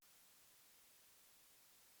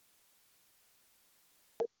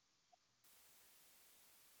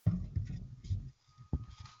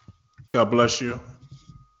God bless you.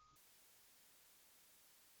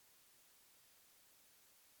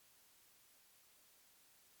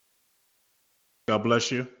 God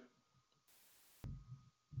bless you.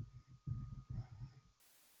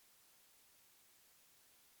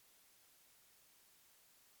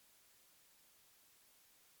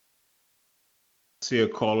 See a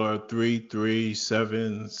caller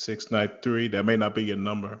 337693. That may not be your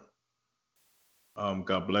number.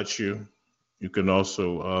 God bless you. You can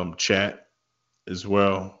also chat as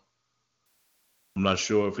well. I'm not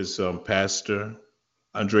sure if it's Pastor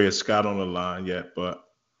Andrea Scott on the line yet, but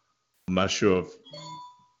I'm not sure if.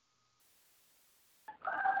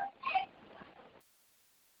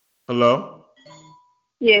 Hello?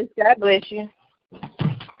 Yes, God bless you.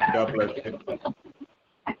 God bless you.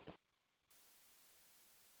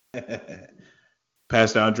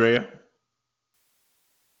 Pastor Andrea?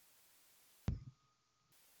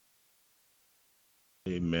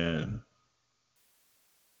 Amen.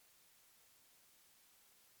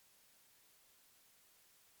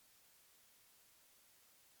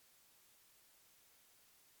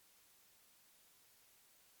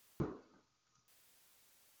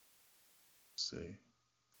 Let's see.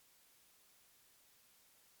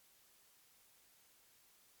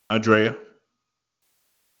 Andrea?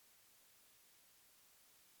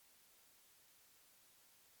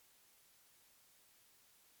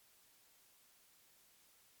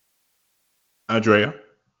 Andrea?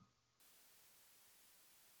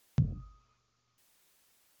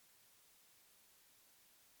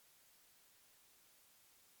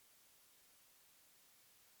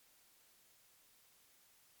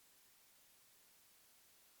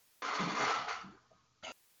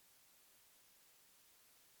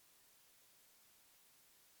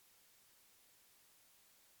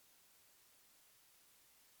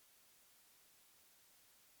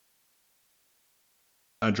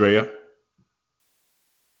 Andrea?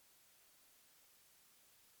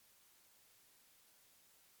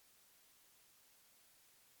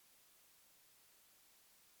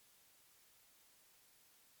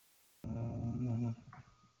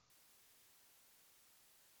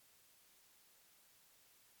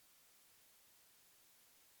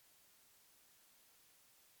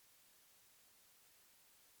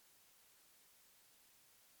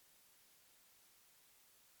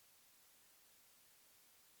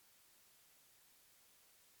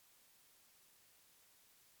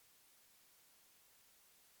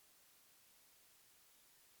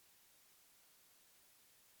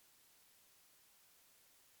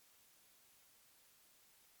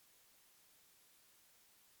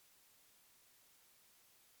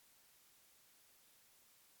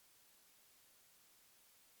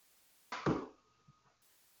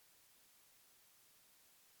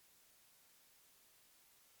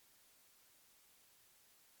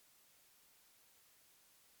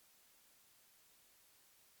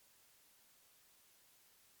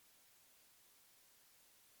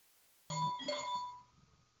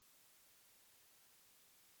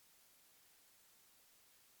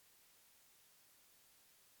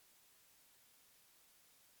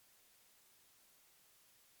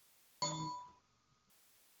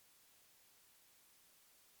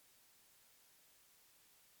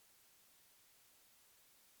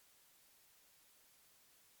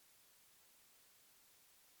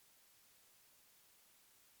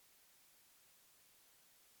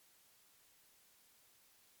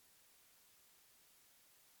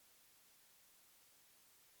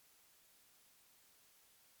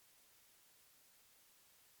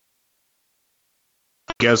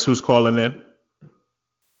 Guess who's calling in?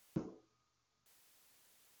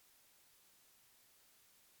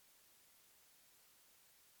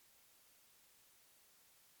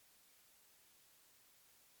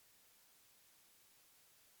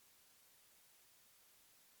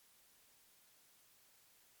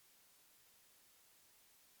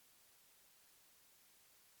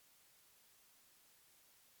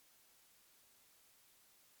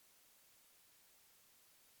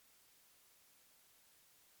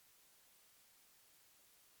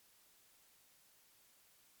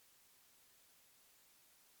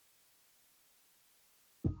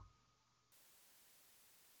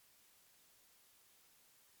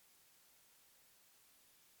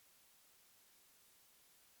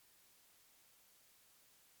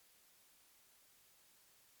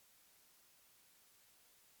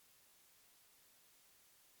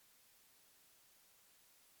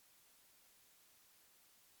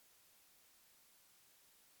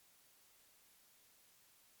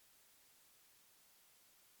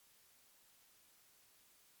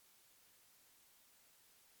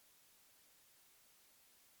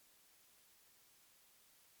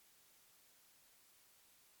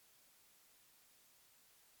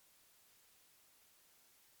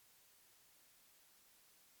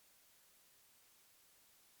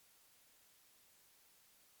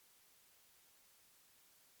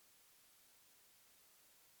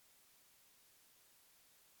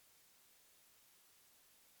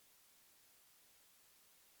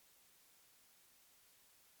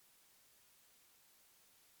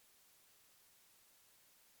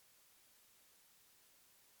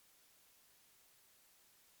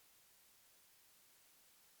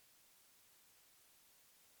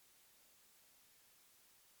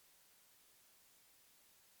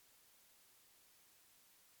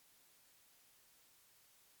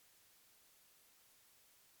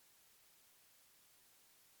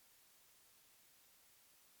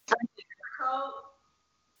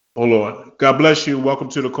 Hold on. God bless you. Welcome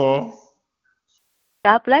to the call.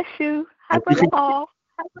 God bless you. Hi, If you Brother can, Paul.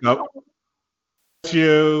 God bless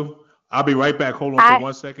you. I'll be right back. Hold on for Hi.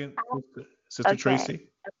 1 second. Sister Okay. Tracy.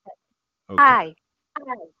 Okay. Hi.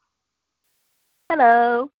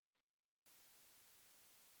 Hello.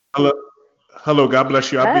 Hello. Hello. God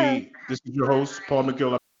bless you. Hello. This is your host, Paul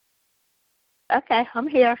McGill. Okay, I'm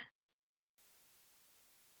here.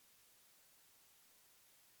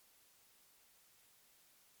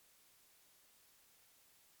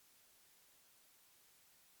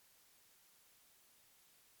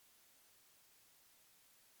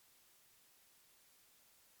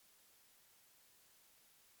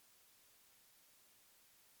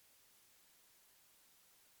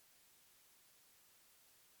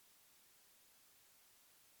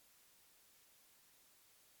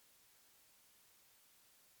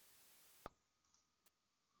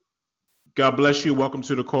 God bless you. Welcome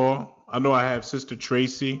to the call. I know I have Sister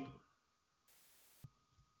Tracy.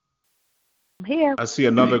 I'm here. I see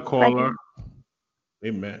another Right caller.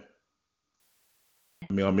 here. Amen.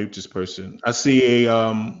 Let me unmute this person. I see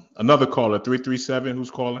another caller, 337. Who's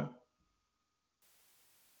calling?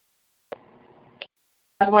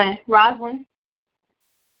 Rosalind.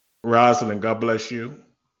 Rosalind. God bless you.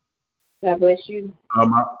 God bless you.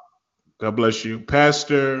 Um, God bless you.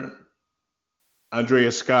 Pastor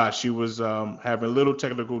Andrea Scott, she was having a little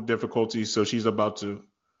technical difficulties, so she's about to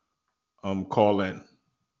call in.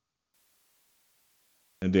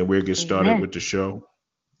 And then we'll get started Amen. with the show.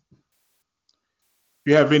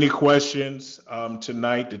 If you have any questions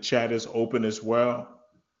tonight, the chat is open as well.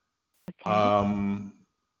 Okay.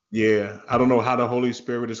 Yeah, I don't know how the Holy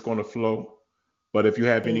Spirit is going to flow, but if you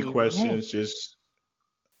have any Amen. questions, just,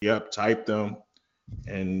 type them,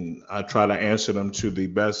 and I try to answer them to the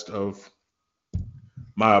best of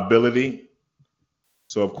my ability.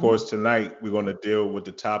 So, of course, tonight we're going to deal with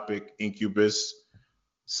the topic incubus,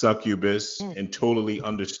 succubus, and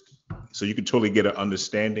so you can totally get an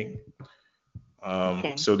understanding.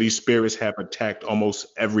 Okay. So these spirits have attacked almost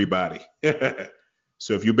everybody.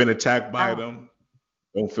 So if you've been attacked by Wow. them,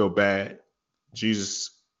 don't feel bad.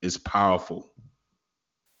 Jesus is powerful,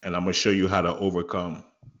 and I'm gonna show you how to overcome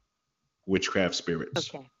witchcraft spirits.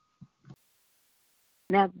 Okay.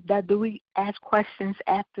 Now, do we ask questions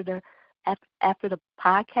after the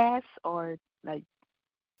podcast, or like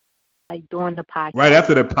during the Right podcast?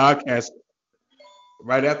 after the podcast,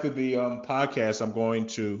 right after the podcast, I'm gonna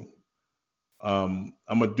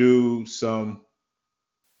do some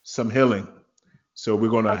healing. So we're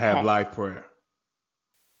gonna have Okay. live prayer.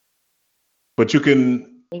 But you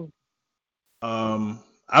can Mm.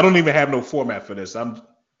 I don't even have no format for this.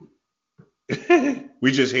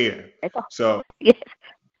 We just here. That's all. So Yes.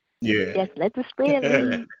 yeah. Yes. Let the spirit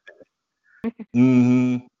lead.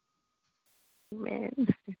 hmm Amen.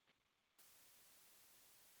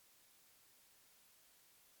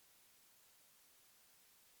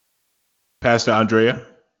 Pastor Andrea?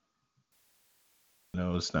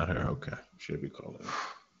 No, it's not her. Okay. Should be calling.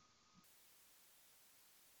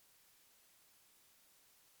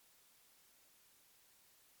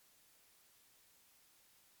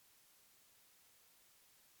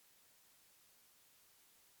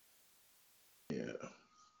 Yeah.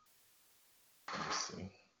 Let's see.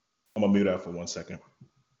 I'm gonna mute out for 1 second.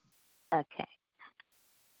 Okay.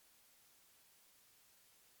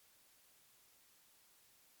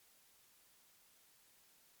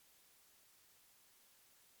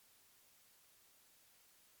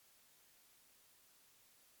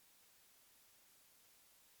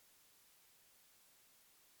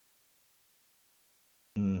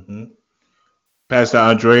 hmm Pastor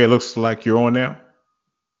Andrea, it looks like you're on now.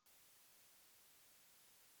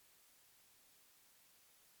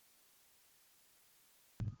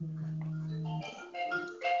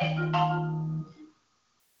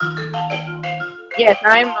 Yes,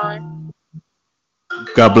 I'm on.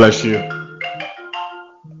 God bless you.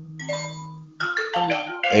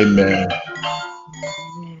 Amen. Amen.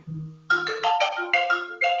 Amen.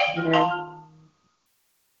 Amen.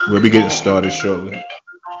 We'll be getting started shortly.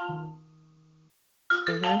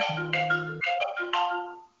 Mhm.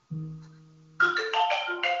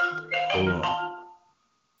 Hold on.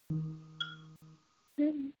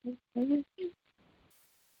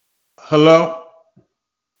 Hello?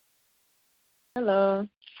 Hello.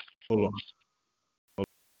 Hold on.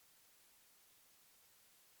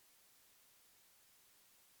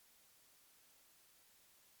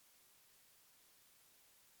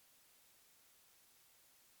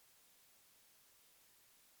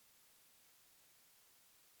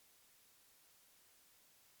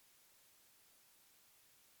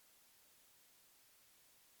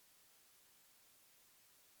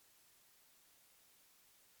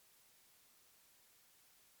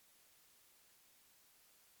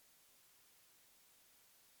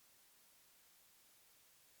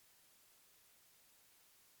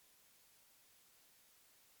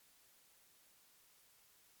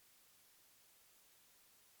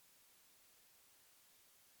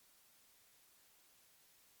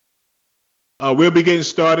 We'll be getting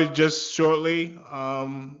started just shortly.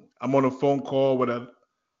 I'm on a phone call with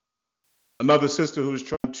another sister who's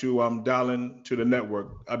trying to dial in to the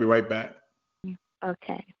network. I'll be right back.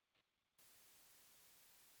 Okay.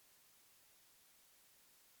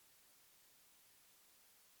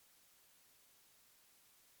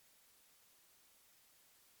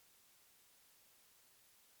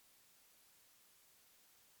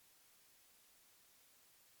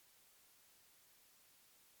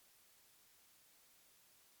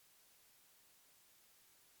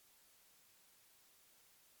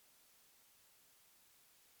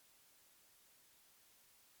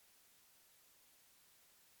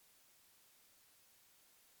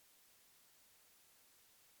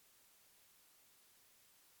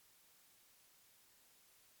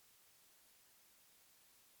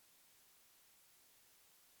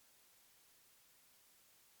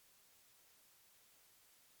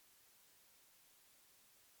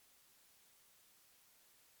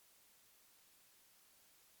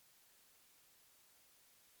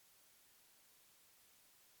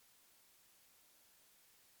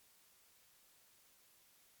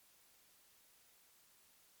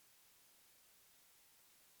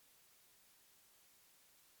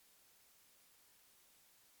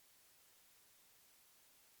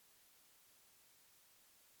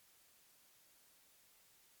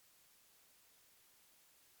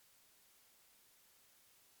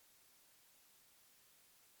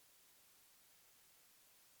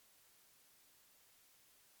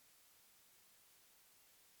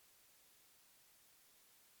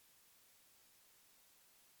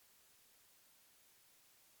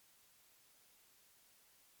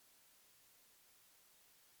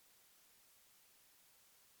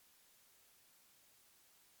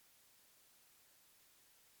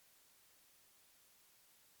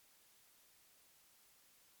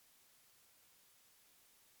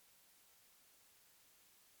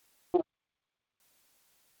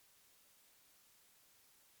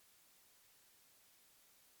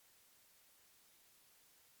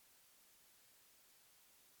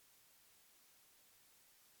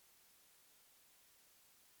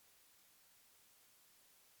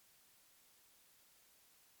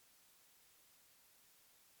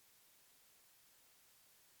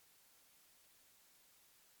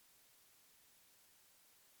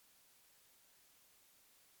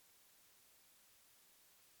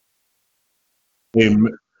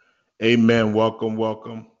 Amen. Amen. Welcome,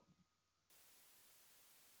 welcome.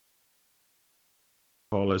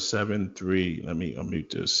 Caller 7-3. Let me unmute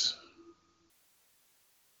this.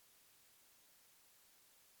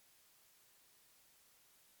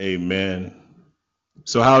 Amen.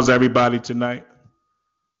 So how's everybody tonight?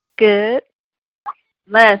 Good.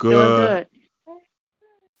 Blessed. Doing Good. good.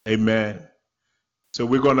 Amen. So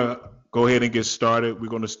we're going to go ahead and get started. We're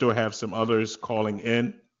going to still have some others calling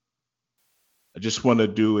in. I just want to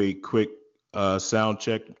do a quick sound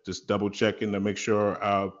check, just double checking to make sure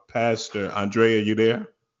our pastor, Andrea, you there?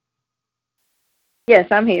 Yes,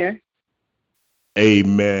 I'm here.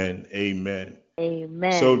 Amen. Amen. So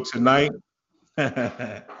Amen. tonight,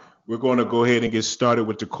 we're going to go ahead and get started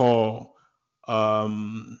with the call.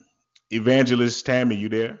 Evangelist Tammy, you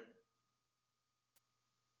there?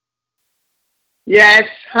 Yes,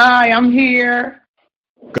 hi, I'm here.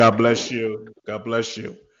 God bless you. God bless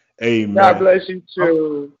you. God Amen. bless you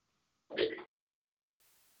too.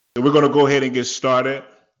 So we're going to go ahead and get started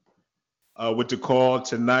with the call.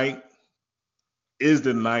 Tonight is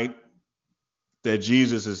the night that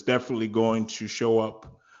Jesus is definitely going to show up.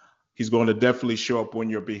 He's going to definitely show up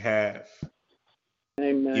on your behalf.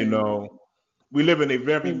 Amen. You know, we live in a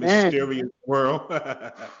very Amen. mysterious world.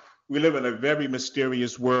 We live in a very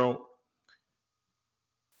mysterious world,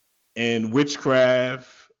 and witchcraft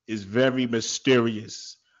is very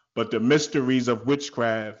mysterious. But the mysteries of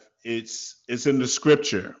witchcraft, it's in the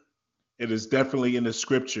scripture. It is definitely in the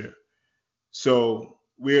scripture. So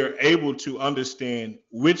we're able to understand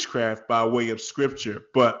witchcraft by way of scripture.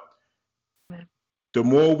 But the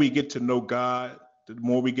more we get to know God, the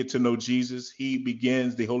more we get to know Jesus,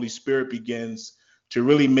 the Holy Spirit begins to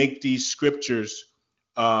really make these scriptures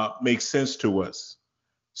make sense to us.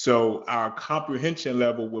 So our comprehension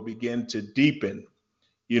level will begin to deepen.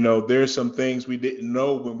 You know, there's some things we didn't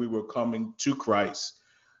know when we were coming to Christ.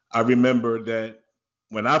 I remember that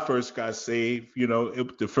when I first got saved, you know,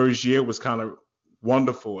 the first year was kind of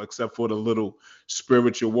wonderful, except for the little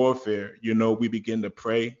spiritual warfare. You know, we began to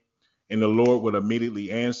pray and the Lord would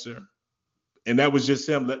immediately answer. And that was just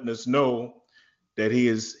him letting us know that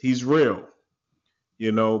he's real,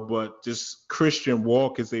 you know, but this Christian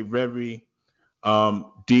walk is a very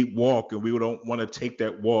deep walk, and we don't want to take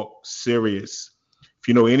that walk serious. if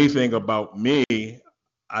you know anything about me,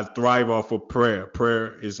 I thrive off of prayer.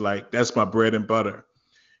 Prayer is like, that's my bread and butter.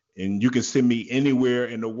 And you can send me anywhere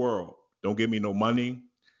in the world. Don't give me no money.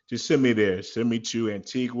 Just send me there. Send me to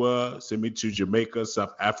Antigua. Send me to Jamaica,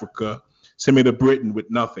 South Africa. Send me to Britain with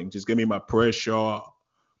nothing. Just give me my prayer shawl,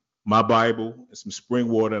 my Bible, and some spring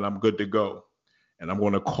water, and I'm good to go. And I'm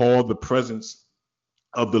going to call the presence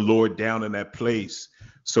of the Lord down in that place.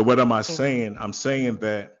 So what am I saying? I'm saying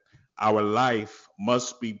that our life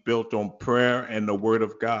must be built on prayer and the word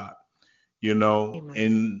of God. You know,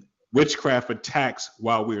 and witchcraft attacks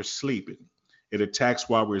while we're sleeping. It attacks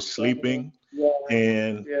while we're sleeping.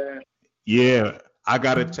 And I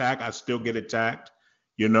got attacked. I still get attacked,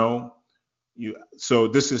 you know. So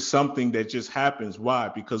this is something that just happens. Why?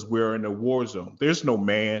 Because we're in a war zone. There's no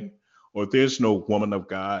man or there's no woman of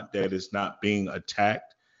God that is not being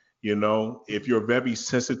attacked. You know, if you're very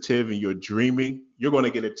sensitive and you're dreaming, you're going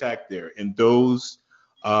to get attacked there. And those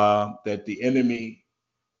that the enemy,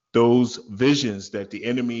 those visions that the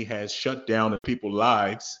enemy has shut down in people's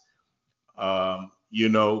lives, you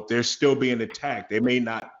know, they're still being attacked. They may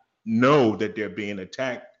not know that they're being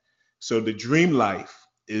attacked. So the dream life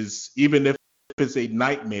is, even if it's a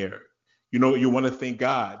nightmare, you know, you want to thank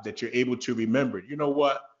God that you're able to remember. You know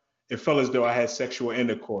what? It felt as though I had sexual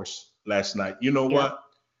intercourse last night. You know what?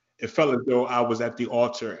 It felt as though I was at the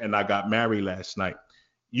altar and I got married last night.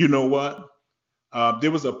 You know what?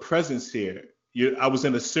 There was a presence here. I was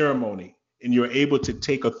in a ceremony and you're able to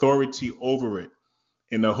take authority over it.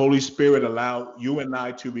 And the Holy Spirit allowed you and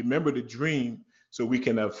I to remember the dream so we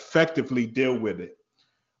can effectively deal with it.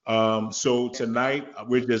 So tonight,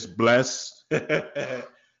 we're just blessed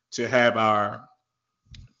to have our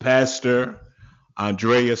pastor,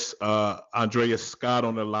 Andrea Scott,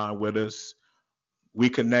 on the line with us. We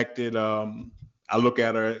connected, I look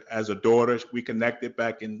at her as a daughter. We connected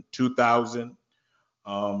back in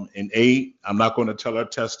 2008. I'm not going to tell her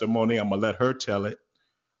testimony. I'm going to let her tell it.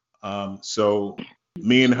 So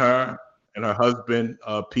me and her husband,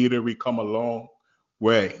 Peter, we come a long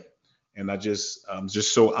way. And I'm just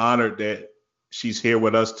so honored that she's here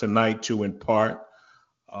with us tonight to impart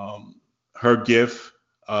her gift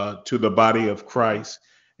to the body of Christ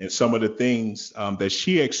and some of the things that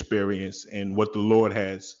she experienced and what the Lord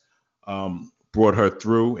has brought her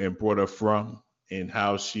through and brought her from, and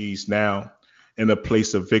how she's now in a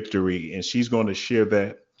place of victory. And she's going to share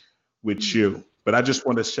that with you. But I just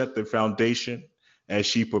want to set the foundation as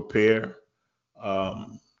she prepare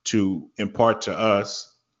to impart to us.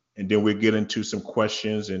 And then we'll get into some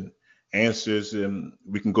questions and answers, and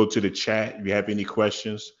we can go to the chat. If you have any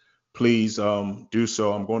questions, please do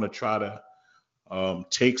so. I'm going to try to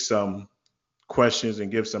take some questions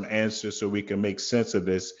and give some answers so we can make sense of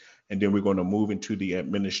this. And then we're going to move into the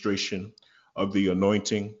administration of the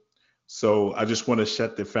anointing. So I just want to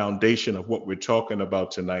set the foundation of what we're talking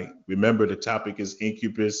about tonight. Remember, the topic is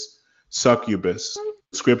incubus, succubus.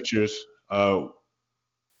 Scriptures,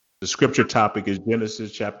 the scripture topic is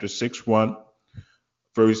Genesis chapter 6:1,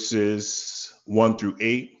 verses 1 through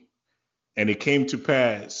 8. And it came to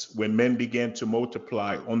pass when men began to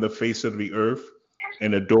multiply on the face of the earth,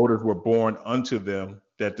 and the daughters were born unto them,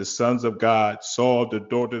 that the sons of God saw the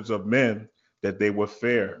daughters of men, that they were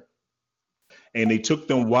fair. And they took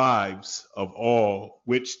them wives of all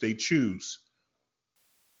which they choose.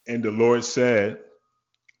 And the Lord said,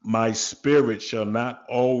 my spirit shall not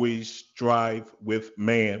always strive with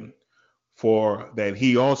man, for that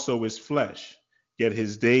he also is flesh, yet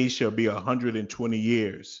his days shall be 120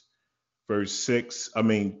 years. Verse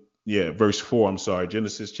 4, I'm sorry,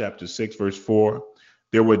 Genesis chapter 6, verse 4.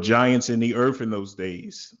 There were giants in the earth in those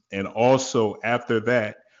days. And also after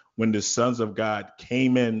that, when the sons of God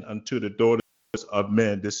came in unto the daughters of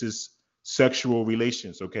men, this is sexual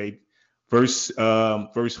relations, okay? Verse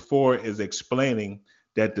 4 is explaining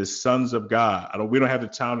that the sons of God, we don't have the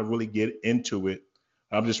time to really get into it.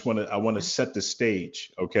 I want to set the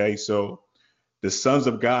stage, okay? So the sons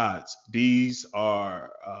of God, these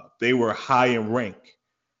are, they were high in rank,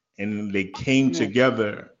 and they came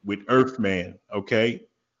together with Earthman, okay?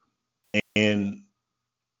 And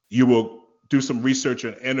you will do some research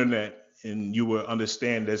on the internet and you will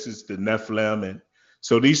understand this is the Nephilim. And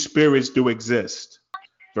so these spirits do exist.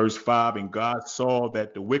 Verse 5, and God saw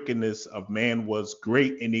that the wickedness of man was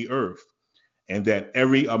great in the earth, and that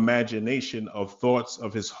every imagination of thoughts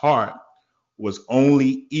of his heart was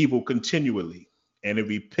only evil continually. And it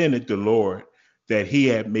repented the Lord that he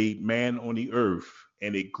had made man on the earth,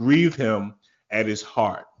 and it grieved him at his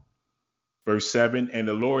heart. Verse 7, and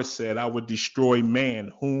the Lord said, I will destroy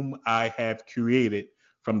man whom I have created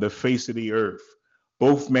from the face of the earth,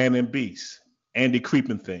 both man and beast, and the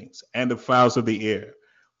creeping things, and the fowls of the air,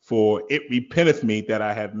 for it repenteth me that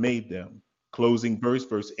I have made them. Closing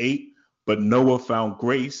verse 8. But Noah found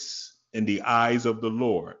grace in the eyes of the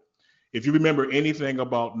Lord. If you remember anything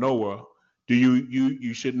about Noah,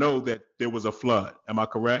 you should know that there was a flood. Am I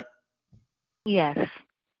correct? Yes.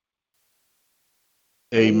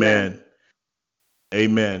 Amen.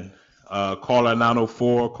 Amen. Caller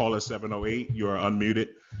 904, caller 708. You are unmuted.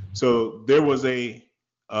 So there was a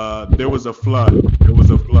flood. There was a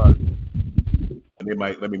flood. And they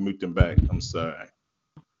might let me mute them back. I'm sorry.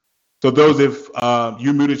 So those, if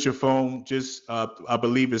you muted your phone, just I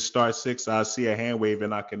believe it's *6. I see a hand wave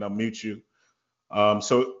and I can unmute you.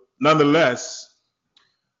 So nonetheless,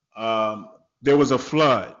 there was a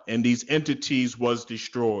flood and these entities was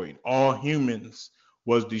destroyed. All humans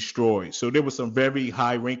was destroyed. So there were some very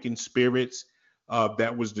high-ranking spirits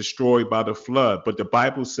that was destroyed by the flood. But the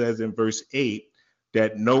Bible says in verse 8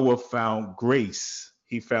 that Noah found grace.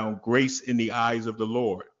 He found grace in the eyes of the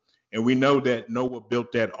Lord. And we know that Noah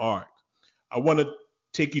built that ark. I want to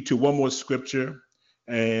take you to one more scripture,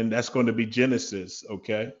 and that's going to be Genesis,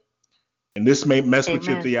 okay? And this may mess with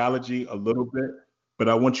your theology a little bit, but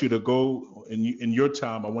I want you to go in your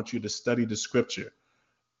time. I want you to study the scripture,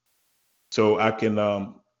 so I can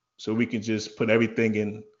so we can just put everything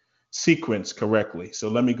in sequence correctly. So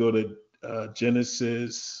let me go to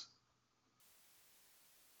Genesis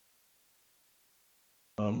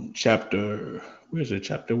chapter. Where's it?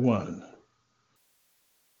 Chapter 1.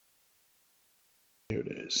 Here it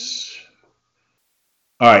is.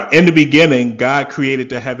 All right. In the beginning, God created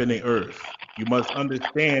the heaven and earth. You must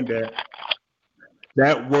understand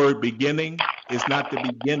that word beginning is not the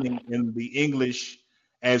beginning in the English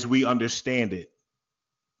as we understand it.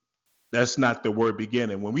 That's not the word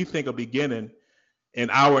beginning. When we think of beginning in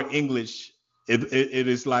our English, it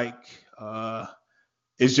is like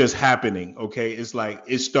it's just happening. Okay. It's like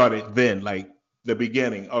it started then, like the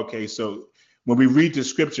beginning. Okay. So when we read the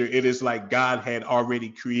scripture, it is like God had already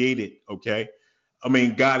created. Okay. I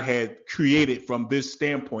mean, God had created from this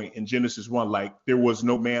standpoint in Genesis 1, like there was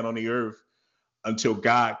no man on the earth until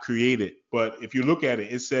God created. But if you look at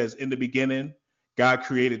it, it says in the beginning, God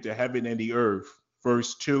created the heaven and the earth.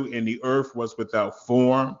 Verse 2, and the earth was without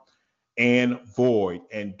form and void,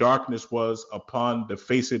 and darkness was upon the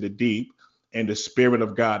face of the deep, and the Spirit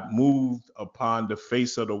of God moved upon the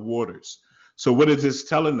face of the waters. So what is this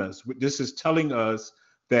telling us? This is telling us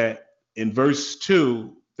that in verse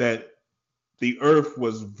 2 that the earth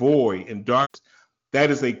was void and dark.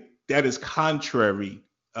 That is contrary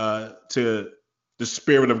to the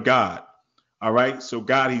Spirit of God. All right. So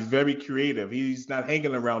God, he's very creative. He's not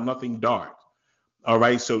hanging around nothing dark. All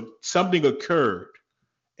right. So something occurred.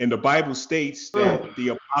 And the Bible states that the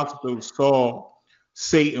apostles saw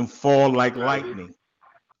Satan fall like lightning.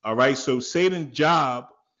 All right. So Satan's job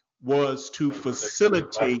was to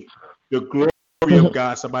facilitate the glory of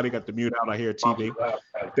God. Somebody got the mute out. I hear TV.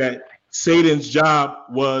 That Satan's job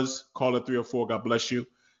was, caller 304, God bless you.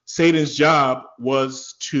 Satan's job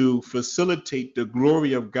was to facilitate the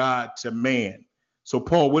glory of God to man. So,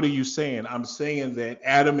 Paul, what are you saying? I'm saying that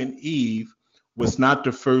Adam and Eve was not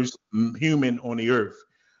the first human on the earth.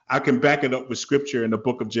 I can back it up with scripture in the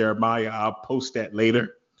book of Jeremiah. I'll post that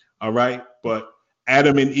later. All right. But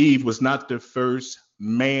Adam and Eve was not the first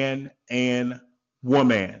man and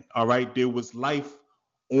woman. All right. There was life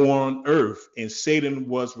on earth, and Satan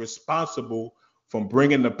was responsible for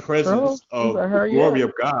bringing the presence of the glory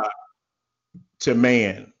of God to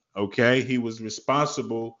man. Okay. He was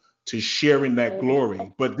responsible to sharing that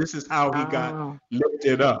glory. But this is how he got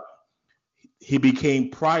lifted up. He became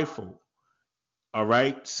prideful. All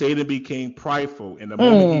right. Satan became prideful. And the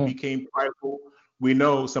moment he became prideful, we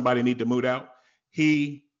know somebody need to move out.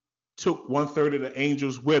 He took 1/3 of the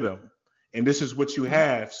angels with him. And this is what you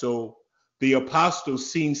have. So the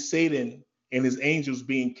apostles seen Satan and his angels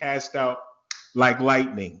being cast out like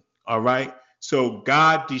lightning. All right. So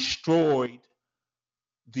God destroyed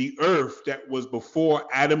the earth that was before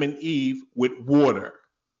Adam and Eve with water.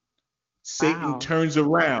 Satan turns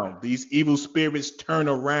around. These evil spirits turn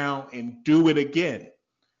around and do it again.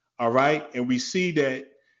 All right. And we see that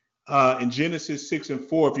in Genesis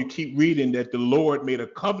 6:4, if you keep reading, that the Lord made a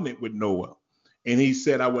covenant with Noah. And he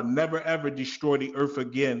said, I will never, ever destroy the earth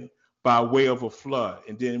again by way of a flood.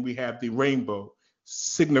 And then we have the rainbow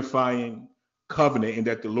signifying covenant, and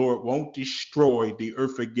that the Lord won't destroy the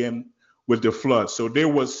earth again with the flood. So there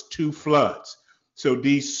was 2 floods. So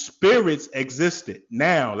these spirits existed.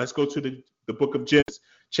 Now let's go to the book of Genesis,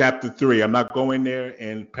 chapter 3. I'm not going there,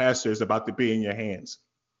 and Pastor is about to be in your hands.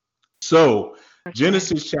 So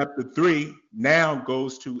Genesis chapter 3 now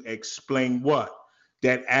goes to explain what?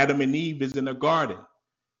 That Adam and Eve is in a garden.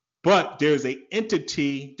 but there's an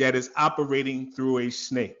entity that is operating through a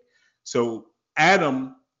snake. So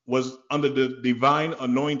Adam was under the divine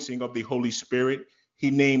anointing of the Holy Spirit. He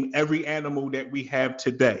named every animal that we have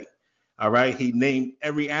today. All right. He named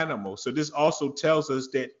every animal. So this also tells us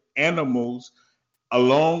that animals,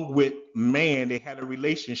 along with man, they had a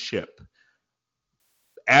relationship.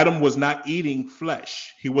 Adam was not eating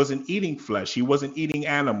flesh. He wasn't eating flesh. He wasn't eating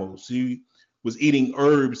animals. He was eating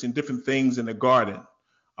herbs and different things in the garden.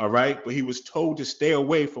 All right. But he was told to stay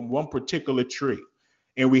away from one particular tree.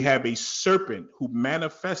 And we have a serpent who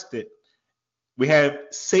manifested. We have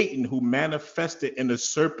Satan who manifested in a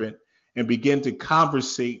serpent and began to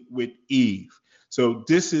conversate with Eve. So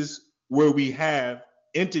this is where we have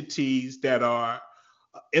entities that are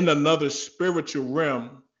in another spiritual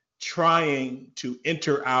realm trying to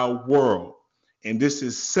enter our world. And this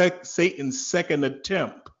is Satan's second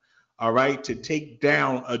attempt, all right, to take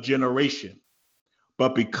down a generation.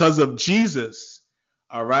 But because of Jesus,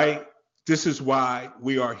 all right, this is why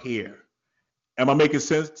we are here. Am I making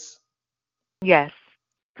sense? Yes.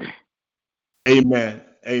 Amen.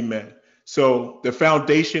 Amen. So the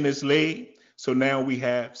foundation is laid. So now we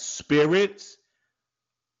have spirits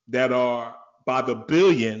that are by the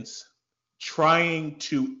billions trying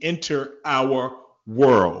to enter our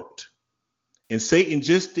world. And Satan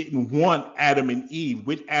just didn't want Adam and Eve.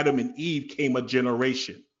 With Adam and Eve came a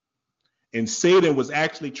generation. And Satan was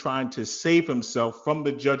actually trying to save himself from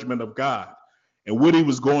the judgment of God. And what he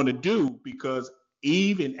was going to do, because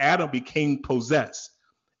Eve and Adam became possessed,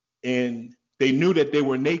 and they knew that they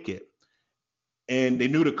were naked, and they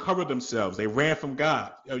knew to cover themselves. They ran from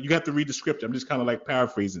God. You have to read the scripture. I'm just kind of like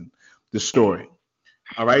paraphrasing the story.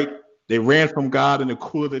 All right. They ran from God in the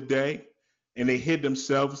cool of the day, and they hid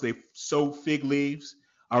themselves. They sowed fig leaves.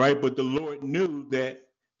 All right. But the Lord knew that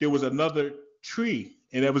there was another tree,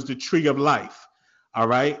 and that was the tree of life. All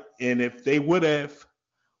right. And if they would have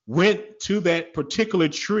went to that particular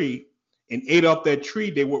tree and ate off that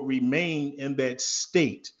tree, they would remain in that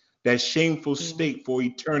state, that shameful state for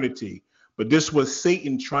eternity. But this was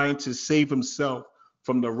Satan trying to save himself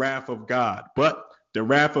from the wrath of God. But the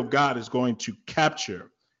wrath of God is going to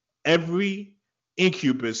capture every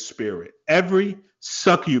incubus spirit, every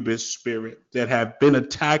succubus spirit that have been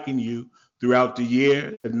attacking you throughout the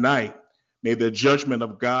year and night. May the judgment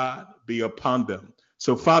of God be upon them.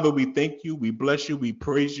 So, Father, we thank you, we bless you, we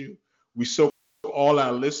praise you. We soak all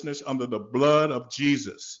our listeners under the blood of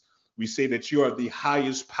Jesus. We say that you are the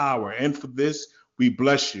highest power, and for this, we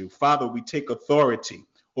bless you. Father, we take authority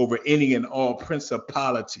over any and all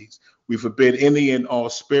principalities. We forbid any and all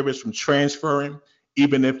spirits from transferring,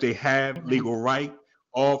 even if they have legal right.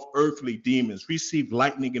 All earthly demons receive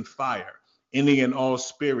lightning and fire. Any and all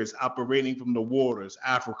spirits operating from the waters,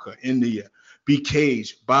 Africa, India, be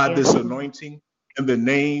caged by this anointing in the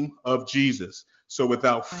name of Jesus. So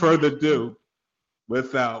without further ado,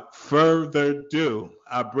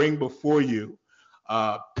 I bring before you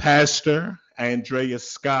Pastor Andrea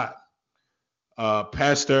Scott.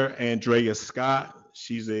 Pastor Andrea Scott,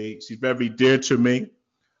 she's very dear to me.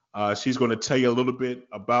 She's going to tell you a little bit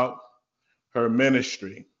about her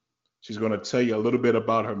ministry.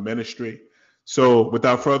 So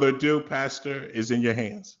without further ado, Pastor is in your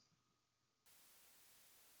hands.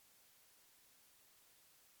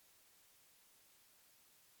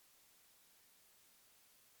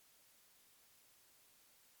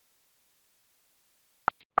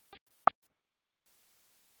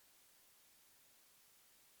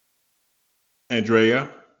 Andrea.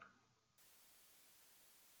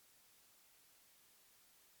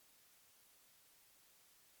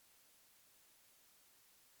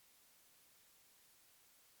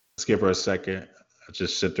 Let's give her a second. I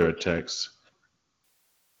just sent her a text.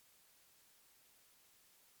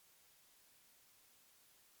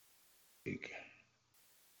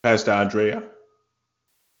 Pastor Andrea.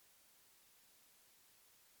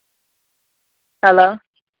 Hello.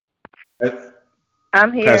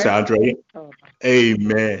 I'm here. Pastor Andrea.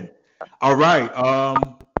 Amen. All right.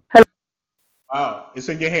 Hello. Wow, it's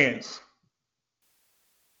in your hands.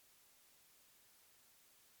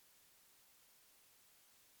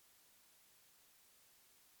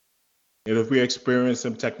 And if we experience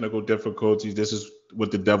some technical difficulties, this is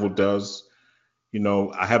what the devil does. You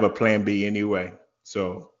know, I have a plan B anyway.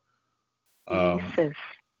 So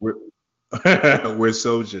we're we're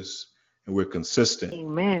soldiers and we're consistent.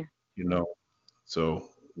 Amen. You know, so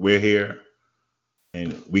we're here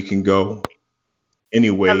and we can go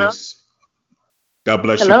anyways. Hello? God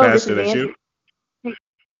bless Hello, you, Pastor. this That's is you.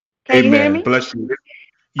 Can you hear Amen. me? Bless you.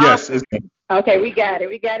 Yes. Okay, we got it.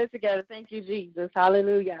 We got it together. Thank you, Jesus.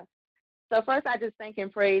 Hallelujah. So first, I just thank and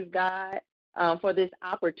praise God for this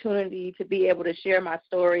opportunity to be able to share my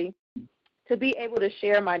story, to be able to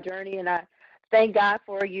share my journey. And I thank God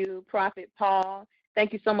for you, Prophet Paul.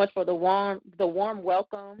 Thank you so much for the warm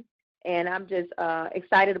welcome. And I'm just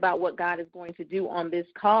excited about what God is going to do on this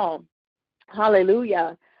call.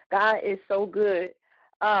 Hallelujah. God is so good.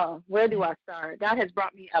 Where do I start? God has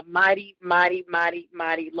brought me a mighty, mighty, mighty,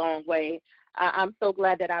 mighty long way. I'm so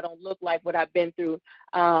glad that I don't look like what I've been through.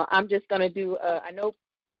 I'm just going to do, I know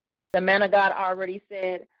the man of God already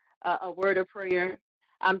said a word of prayer.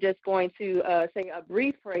 I'm just going to say a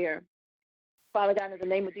brief prayer. Father God, in the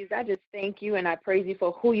name of Jesus, I just thank you and I praise you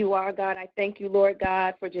for who you are, God. I thank you, Lord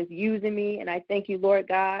God, for just using me. And I thank you, Lord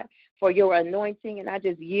God, for your anointing. And I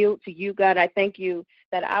just yield to you, God. I thank you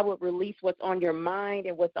that I would release what's on your mind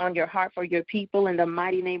and what's on your heart for your people in the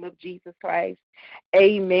mighty name of Jesus Christ.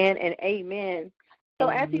 Amen and amen. So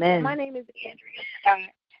as you said, my name is Andrea.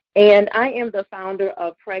 And I am the founder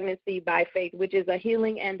of Pregnancy by Faith, which is a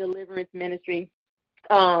healing and deliverance ministry.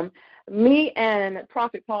 Me and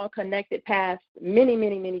Prophet Paul connected past many,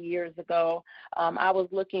 many, many years ago. I was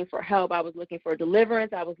looking for help. I was looking for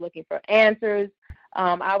deliverance. I was looking for answers.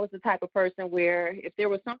 I was the type of person where if there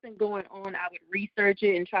was something going on, I would research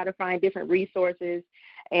it and try to find different resources.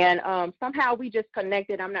 And somehow we just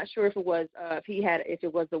connected. I'm not sure if it was if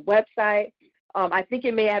it was a website. I think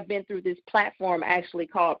it may have been through this platform actually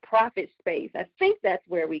called Prophet Space. I think that's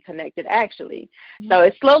where we connected actually. So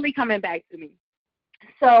it's slowly coming back to me.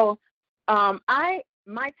 So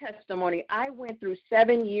my testimony, I went through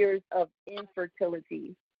 7 years of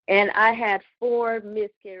infertility, and I had 4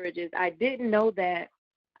 miscarriages. I didn't know that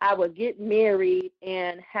I would get married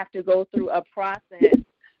and have to go through a process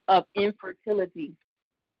of infertility.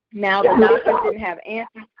 Now, the doctors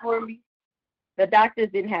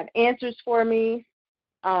didn't have answers for me.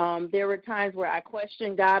 There were times where I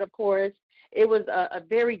questioned God, of course. It was a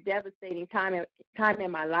very devastating time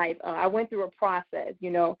in my life. I went through a process,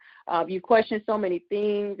 you question so many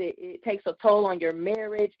things. It takes a toll on your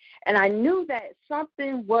marriage. And I knew that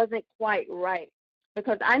something wasn't quite right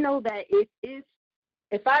because I know that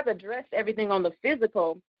if I've addressed everything on the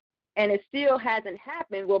physical and it still hasn't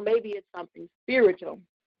happened, well, maybe it's something spiritual.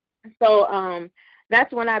 So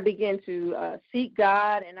that's when I began to seek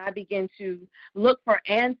God and I began to look for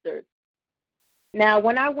answers. Now,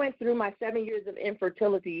 when I went through my 7 years of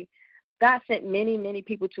infertility, God sent many, many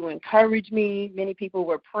people to encourage me. Many people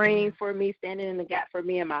were praying for me, standing in the gap for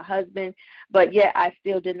me and my husband, but yet I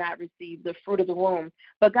still did not receive the fruit of the womb.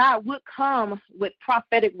 But God would come with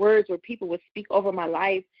prophetic words where people would speak over my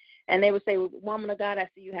life, and they would say, woman of God, I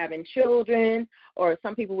see you having children, or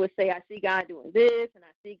some people would say, I see God doing this, and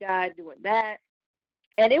I see God doing that.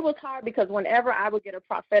 And it was hard because whenever I would get a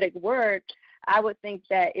prophetic word, I would think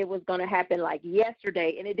that it was going to happen like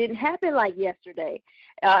yesterday, and it didn't happen like yesterday.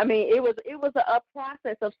 It was a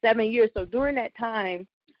process of 7 years. So during that time,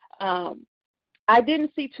 I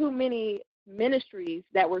didn't see too many ministries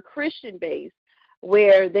that were Christian-based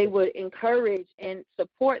where they would encourage and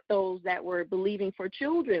support those that were believing for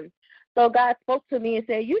children. So God spoke to me and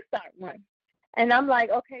said, you start one. And I'm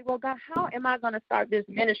like, okay, well, God, how am I going to start this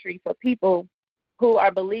ministry for people who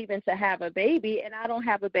are believing to have a baby, and I don't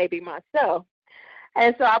have a baby myself?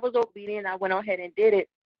 And so I was obedient. I went ahead and did it.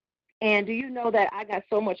 And do you know that I got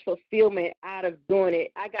so much fulfillment out of doing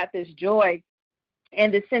it? I got this joy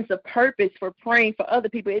and this sense of purpose for praying for other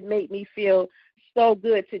people. It made me feel so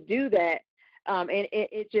good to do that. And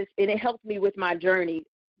it helped me with my journey,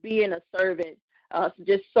 being a servant,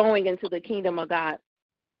 just sowing into the kingdom of God.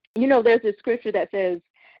 There's a scripture that says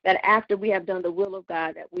that after we have done the will of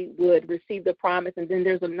God, that we would receive the promise. And then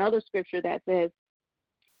there's another scripture that says,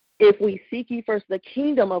 if we seek ye first the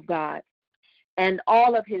kingdom of God and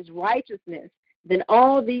all of his righteousness, then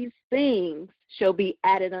all these things shall be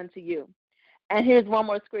added unto you. And here's one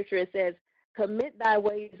more scripture. It says, commit thy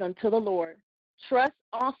ways unto the Lord. Trust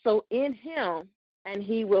also in him, and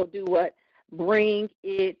he will do what? Bring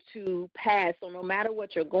it to pass. So no matter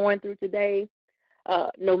what you're going through today,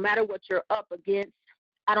 no matter what you're up against,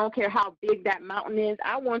 I don't care how big that mountain is,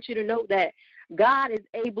 I want you to know that God is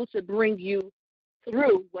able to bring you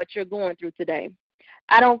through what you're going through today.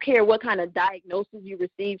 I don't care what kind of diagnosis you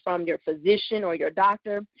receive from your physician or your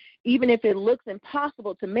doctor. Even if it looks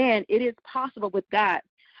impossible to man, it is possible with God.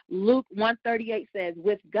 Luke 1:38 says,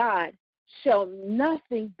 with God shall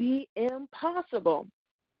nothing be impossible.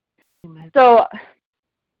 Amen. So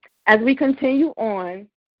as we continue on,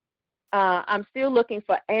 I'm still looking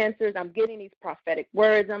for answers. I'm getting these prophetic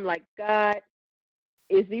words. I'm like, God,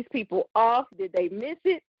 is these people off? Did they miss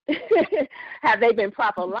it? Have they been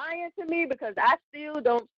prophet lying to me? Because I still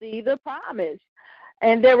don't see the promise.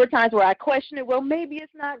 And there were times where I questioned it. Well, maybe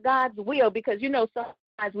it's not God's will, because,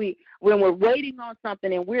 sometimes when we're waiting on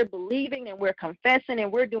something and we're believing and we're confessing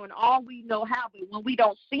and we're doing all we know how, but when we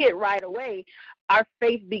don't see it right away, our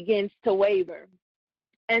faith begins to waver.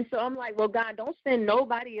 And so I'm like, well, God, don't send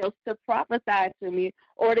nobody else to prophesy to me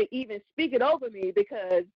or to even speak it over me,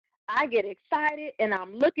 because I get excited and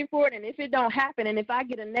I'm looking for it. And if it don't happen, and if I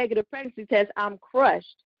get a negative pregnancy test, I'm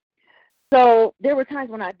crushed. So there were times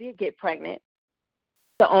when I did get pregnant,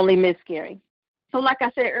 the only miscarrying. So like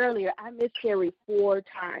I said earlier, I miscarried 4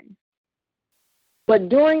 times. But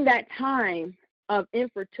during that time of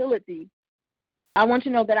infertility, I want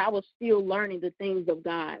you to know that I was still learning the things of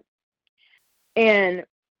God. And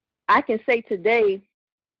I can say today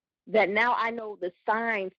that now I know the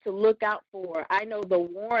signs to look out for. I know the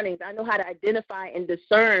warnings. I know how to identify and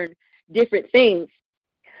discern different things.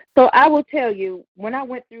 So I will tell you, when I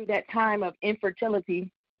went through that time of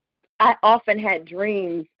infertility, I often had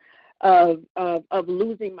dreams of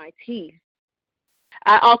losing my teeth.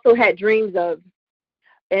 I also had dreams of,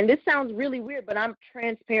 and this sounds really weird, but I'm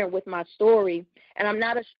transparent with my story, and I'm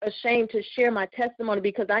not ashamed to share my testimony,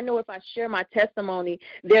 because I know if I share my testimony,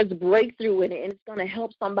 there's breakthrough in it, and it's going to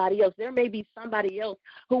help somebody else. There may be somebody else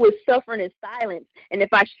who is suffering in silence, and if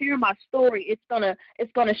I share my story, it's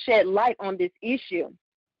gonna shed light on this issue.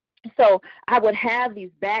 So I would have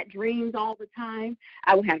these bad dreams all the time.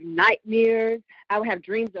 I would have nightmares. I would have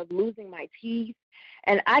dreams of losing my teeth.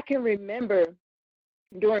 And I can remember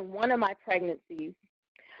during one of my pregnancies,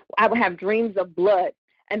 I would have dreams of blood.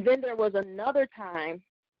 And then there was another time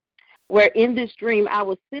where in this dream, I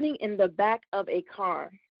was sitting in the back of a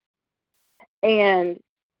car, and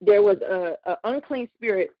there was a unclean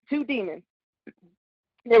spirit, 2 demons.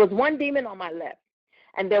 There was one demon on my left,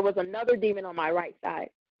 and there was another demon on my right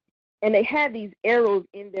side. And they had these arrows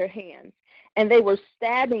in their hands, and they were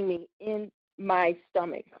stabbing me in my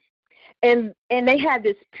stomach. And they had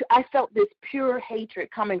this, I felt this pure hatred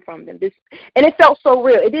coming from them. And it felt so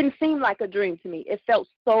real. It didn't seem like a dream to me. It felt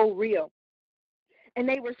so real. And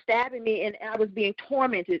they were stabbing me, and I was being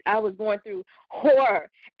tormented. I was going through horror,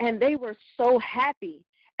 and they were so happy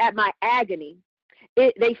at my agony.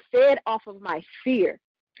 They fed off of my fear.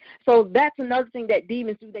 So that's another thing that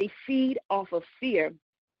demons do. They feed off of fear.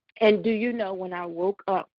 And do you know, when I woke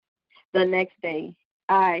up the next day,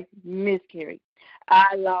 I miscarried.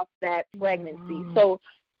 I lost that pregnancy. Wow. So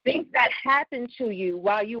things that happen to you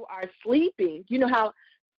while you are sleeping, you know how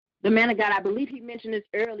the man of God, I believe he mentioned this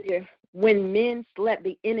earlier, when men slept,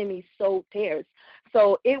 the enemy sowed tares.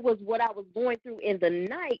 So it was what I was going through in the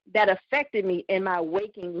night that affected me in my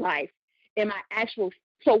waking life, in my actual.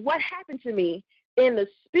 So what happened to me in the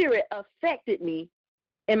spirit affected me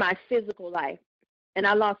in my physical life. And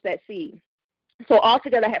I lost that seed. So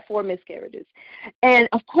altogether, I had 4 miscarriages. And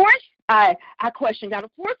of course, I questioned God.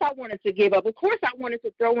 Of course, I wanted to give up. Of course, I wanted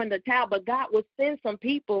to throw in the towel. But God would send some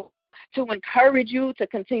people to encourage you, to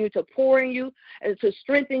continue to pour in you, and to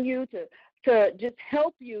strengthen you, to just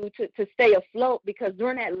help you to stay afloat. Because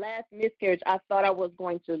during that last miscarriage, I thought I was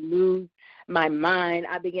going to lose my mind.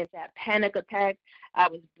 I began to have panic attacks. I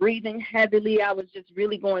was breathing heavily. I was just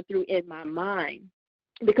really going through in my mind.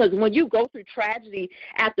 Because when you go through tragedy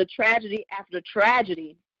after tragedy after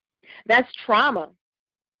tragedy, that's trauma.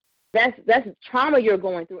 That's trauma you're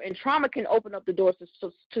going through. And trauma can open up the doors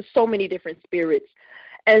to so many different spirits.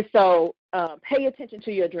 And so pay attention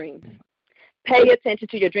to your dreams. Pay attention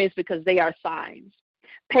to your dreams, because they are signs.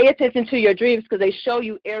 Pay attention to your dreams, because they show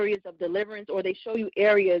you areas of deliverance, or they show you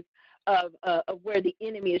areas of where the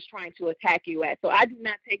enemy is trying to attack you at. So I do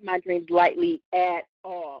not take my dreams lightly at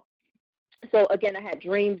all. So, again, I had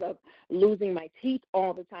dreams of losing my teeth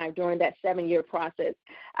all the time during that 7-year process.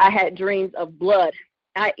 I had dreams of blood.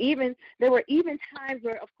 There were even times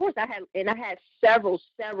where, of course, I had several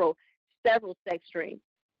sex dreams.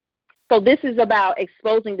 So this is about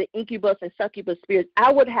exposing the incubus and succubus spirits.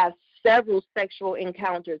 I would have several sexual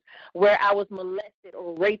encounters where I was molested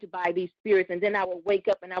or raped by these spirits, and then I would wake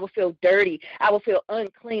up and I would feel dirty. I would feel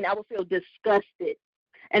unclean. I would feel disgusted.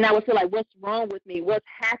 And I would feel like, what's wrong with me? What's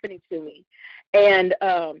happening to me? And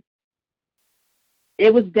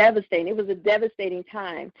it was devastating. It was a devastating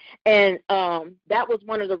time. And that was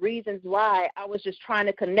one of the reasons why I was just trying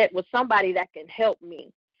to connect with somebody that can help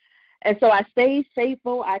me. And so I stayed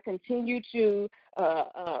faithful. I continued to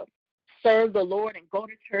serve the Lord and go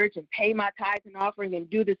to church and pay my tithes and offering and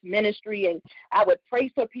do this ministry. And I would pray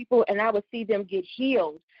for people, and I would see them get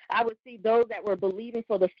healed. I would see those that were believing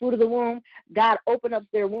for the fruit of the womb, God open up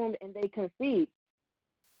their womb and they conceived.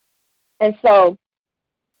 And so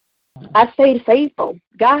I stayed faithful.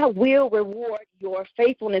 God will reward your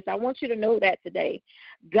faithfulness. I want you to know that today.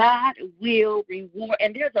 God will reward,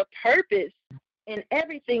 and there's a purpose in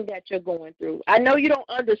everything that you're going through. I know you don't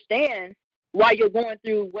understand why you're going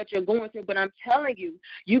through what you're going through, but I'm telling you,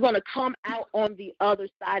 you're going to come out on the other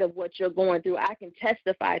side of what you're going through. I can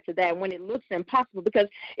testify to that when it looks impossible, because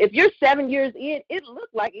if you're 7 years in, it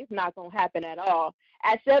looks like it's not going to happen at all.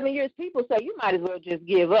 At 7 years, people say you might as well just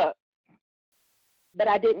give up, but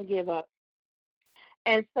I didn't give up.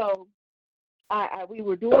 And so we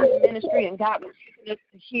were doing the ministry, and God was using us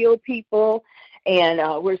to heal people, and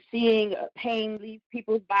we're seeing pain leave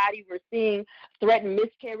people's body. We're seeing threatened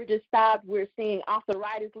miscarriages stop. We're seeing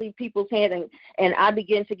arthritis leave people's hands, and I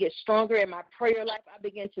began to get stronger in my prayer life. I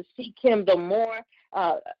began to seek Him the more.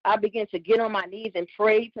 I began to get on my knees and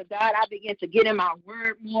pray to God. I began to get in my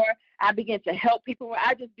word more. I began to help people more.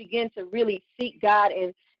 I just began to really seek God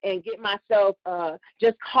and get myself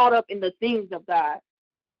just caught up in the things of God.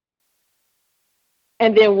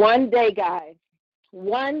 And then one day, guys,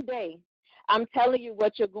 I'm telling you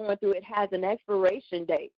what you're going through, it has an expiration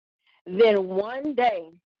date. Then one day,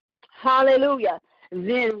 hallelujah,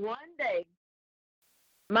 then one day,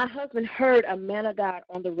 my husband heard a man of God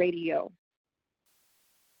on the radio.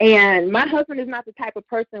 And my husband is not the type of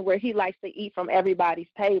person where he likes to eat from everybody's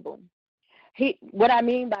table. What I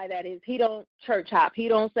mean by that is he don't church hop. He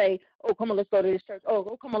don't say, oh, come on, let's go to this church.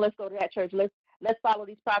 Oh, come on, let's go to that church. Let's follow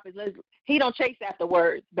these prophets. He don't chase after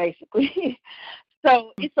words, basically.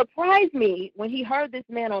 So it surprised me when he heard this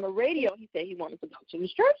man on the radio. He said he wanted to go to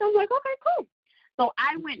his church. I was like, okay, cool. So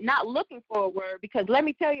I went not looking for a word, because let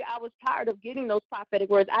me tell you, I was tired of getting those prophetic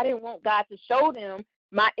words. I didn't want God to show them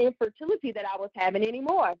my infertility that I was having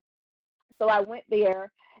anymore. So I went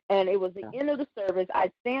there, and it was the end of the service.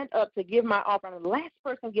 I stand up to give my offering. I'm the last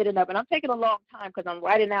person getting up, and I'm taking a long time because I'm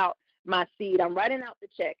writing out my seed. I'm writing out the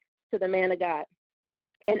check to the man of God.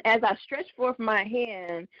 And as I stretched forth my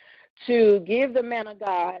hand to give the man of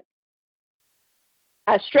God,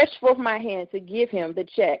 I stretched forth my hand to give him the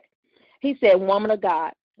check. He said, woman of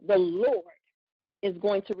God, the Lord is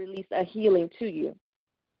going to release a healing to you.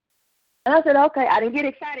 And I said, okay. I didn't get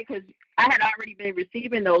excited because I had already been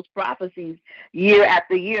receiving those prophecies year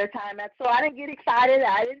after year, so I didn't get excited.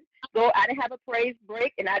 I didn't have a praise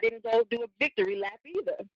break, and I didn't go do a victory lap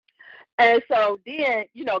either. And so then,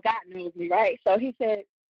 God knows me, right? So he said,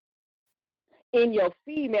 in your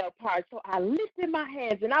female part. So I lifted my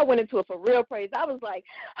hands, and I went into it for real praise. I was like,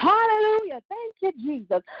 hallelujah, thank you,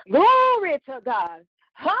 Jesus. Glory to God.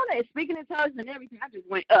 Hallelujah. Speaking in tongues and everything, I just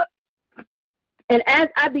went up. And as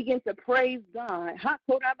I began to praise God,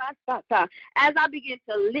 as I began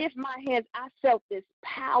to lift my hands, I felt this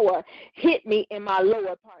power hit me in my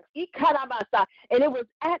lower parts. And it was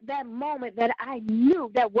at that moment that I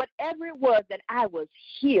knew that whatever it was, that I was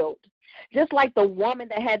healed. Just like the woman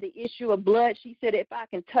that had the issue of blood, she said, if I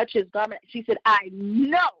can touch his garment, she said, I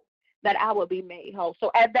know that I will be made whole.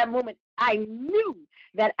 So at that moment, I knew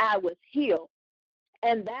that I was healed.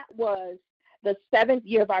 And that was the 7th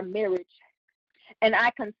year of our marriage. And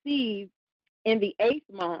I conceived in the 8th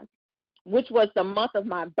month, which was the month of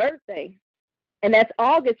my birthday. And that's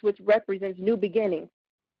August, which represents new beginnings.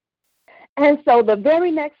 And so the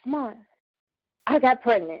very next month, I got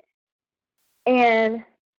pregnant. And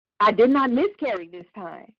I did not miscarry this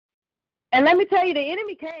time. And let me tell you, the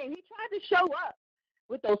enemy came. He tried to show up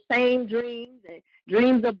with those same dreams and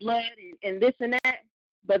dreams of blood and this and that.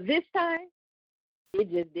 But this time,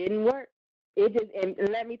 it just didn't work. And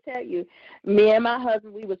let me tell you, me and my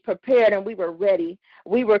husband, we was prepared and we were ready.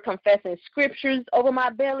 We were confessing scriptures over my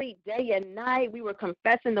belly day and night. We were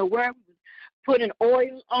confessing the word. We was putting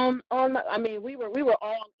oil on. We were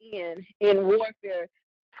all in warfare,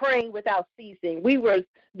 praying without ceasing. We were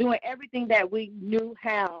doing everything that we knew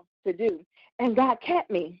how to do. And God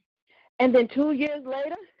kept me. And then 2 years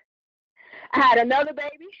later, I had another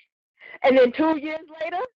baby. And then 2 years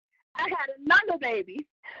later, I had another baby.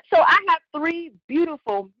 So I have 3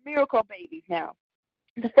 beautiful miracle babies now.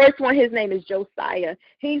 The first one, his name is Josiah.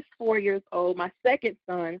 He's 4 years old. My second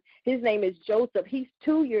son, his name is Joseph. He's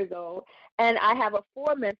 2 years old. And I have a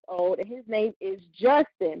 4-month-old, and his name is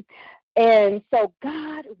Justin. And so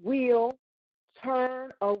God will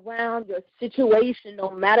turn around your situation no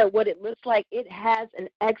matter what it looks like. It has an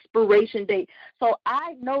expiration date. So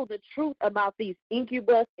I know the truth about these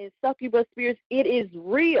incubus and succubus spirits. It is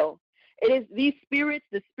real. It is these spirits,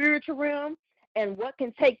 the spiritual realm, and what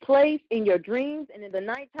can take place in your dreams and in the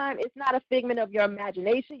nighttime. It's not a figment of your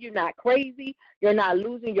imagination. You're not crazy. You're not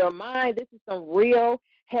losing your mind. This is some real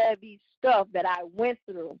heavy stuff that I went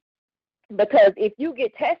through. Because if you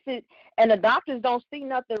get tested and the doctors don't see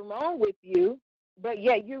nothing wrong with you, but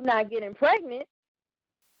yet you're not getting pregnant,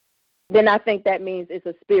 then I think that means it's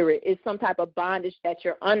a spirit. It's some type of bondage that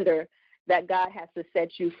you're under that God has to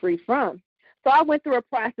set you free from. So I went through a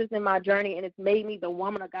process in my journey, and it's made me the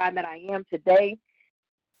woman of God that I am today.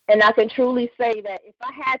 And I can truly say that if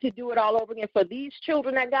I had to do it all over again for these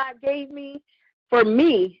children that God gave me, for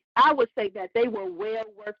me, I would say that they were well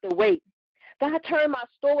worth the wait. God turned my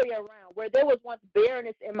story around. Where there was once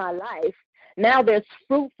barrenness in my life, now there's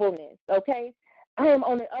fruitfulness, okay? I am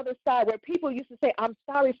on the other side where people used to say, I'm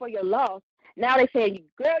sorry for your loss. Now they say,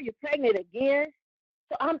 girl, you're pregnant again.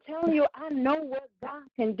 So I'm telling you, I know what God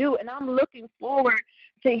can do, and I'm looking forward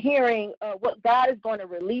to hearing what God is going to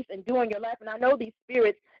release and do in your life. And I know these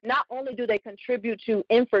spirits, not only do they contribute to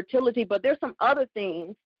infertility, but there's some other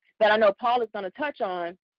things that I know Paul is going to touch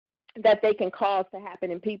on that they can cause to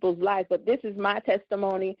happen in people's lives. But this is my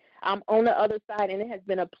testimony. I'm on the other side, and it has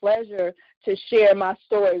been a pleasure to share my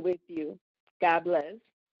story with you. God bless.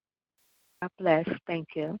 God bless. Thank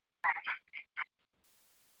you.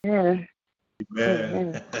 Yeah.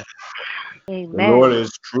 Amen. Amen. The Lord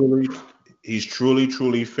is He's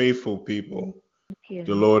truly faithful, people. The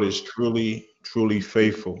Lord is truly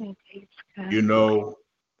faithful. You know,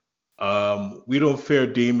 we don't fear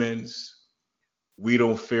demons. We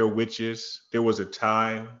don't fear witches. There was a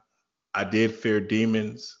time I did fear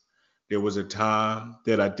demons. There was a time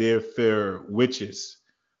that I did fear witches,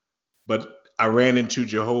 but I ran into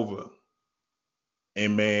Jehovah.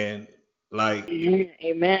 Amen. Like,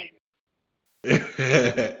 amen.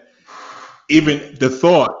 Even the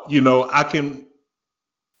thought, you know, I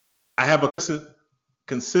have a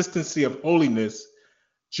consistency of holiness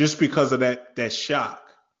just because of that shock.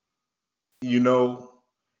 You know,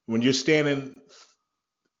 when you're standing,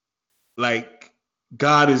 like,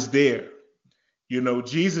 God is there, you know,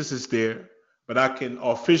 Jesus is there, but I can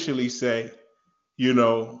officially say, you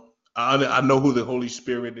know, I know who the Holy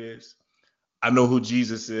Spirit is. I know who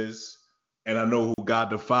Jesus is, and I know who God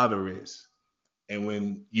the Father is. And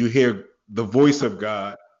when you hear the voice of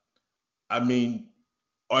God, I mean,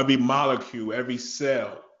 every molecule, every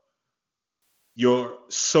cell, your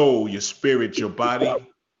soul, your spirit, your body,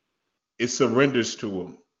 it surrenders to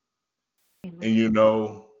him. And you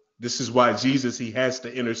know, this is why Jesus, he has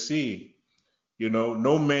to intercede. You know,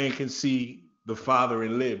 no man can see the Father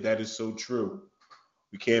and live. That is so true.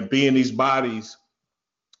 We can't be in these bodies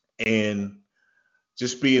and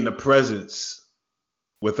just be in the presence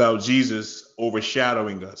without Jesus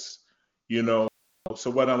overshadowing us. You know, so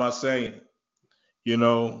what am I saying? You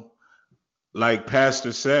know, like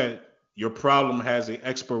Pastor said, your problem has an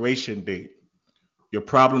expiration date. Your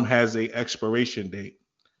problem has an expiration date.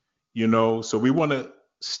 You know, so we want to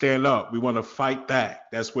stand up. We want to fight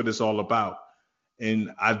back. That's what it's all about.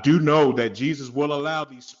 And I do know that Jesus will allow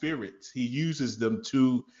these spirits. He uses them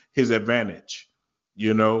to his advantage,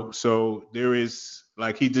 you know. So there is,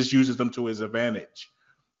 like, he just uses them to his advantage.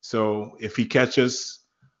 So if he catches,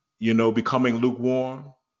 you know, becoming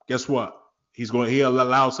lukewarm, guess what? He'll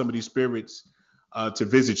allow some of these spirits to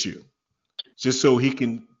visit you, just so he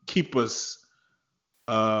can keep us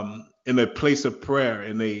in a place of prayer,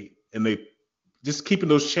 and they just keeping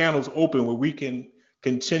those channels open where we can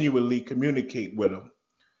continually communicate with them.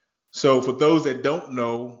 So for those that don't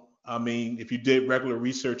know, I mean, if you did regular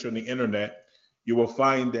research on the internet, you will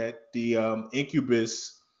find that the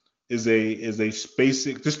incubus is a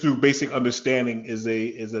basic, just through basic understanding, is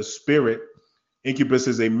a spirit. Incubus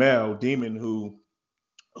is a male demon who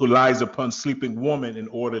lies upon sleeping woman in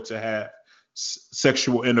order to have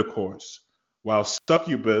sexual intercourse, while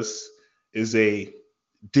succubus is a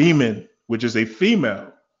demon, which is a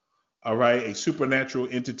female, all right, a supernatural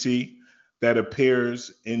entity that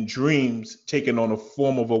appears in dreams, taking on the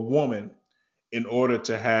form of a woman in order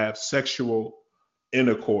to have sexual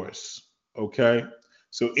intercourse, okay?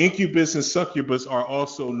 So incubus and succubus are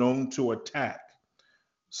also known to attack.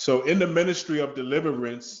 So in the ministry of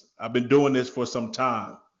deliverance, I've been doing this for some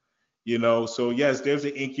time, you know, so yes, there's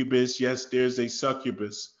an incubus, yes, there's a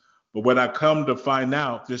succubus, but what I come to find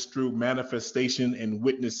out just through manifestation and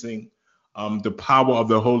witnessing the power of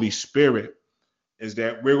the Holy Spirit is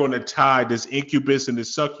that we're going to tie this incubus and the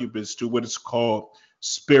succubus to what is called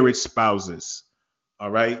spirit spouses. All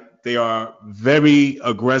right. They are very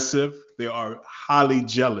aggressive. They are highly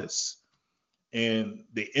jealous, and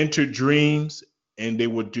they enter dreams, and they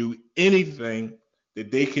will do anything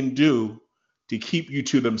that they can do to keep you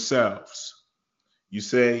to themselves.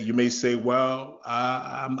 You may say, well,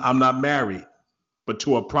 I'm not married, but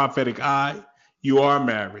to a prophetic eye, you are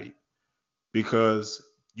married, because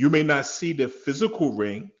you may not see the physical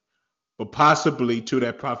ring, but possibly to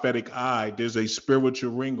that prophetic eye, there's a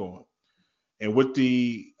spiritual ring on. And what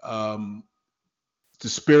the the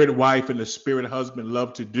spirit wife and the spirit husband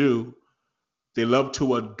love to do, they love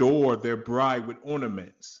to adore their bride with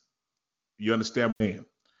ornaments. You understand what I'm saying?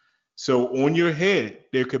 So on your head,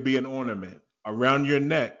 there could be an ornament. Around your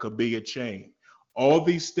neck could be a chain. All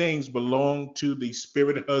these things belong to the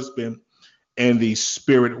spirit husband and the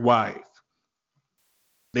spirit wife.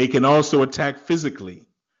 They can also attack physically.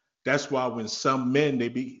 That's why when some men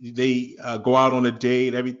they go out on a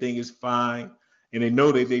date, everything is fine, and they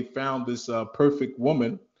know that they found this perfect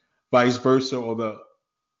woman, vice versa, or the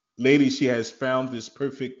lady, she has found this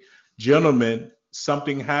perfect gentleman,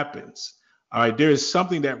 something happens. All right, there is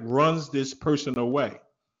something that runs this person away.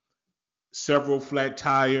 Several flat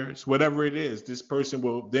tires, whatever it is, this person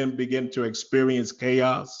will then begin to experience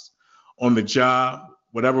chaos on the job.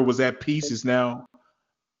 Whatever was at peace is now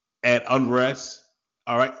at unrest.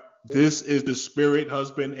 All right, this is the spirit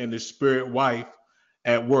husband and the spirit wife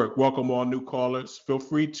at work. Welcome all new callers. Feel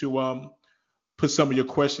free to put some of your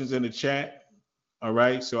questions in the chat. All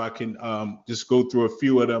right, so I can just go through a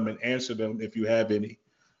few of them and answer them if you have any.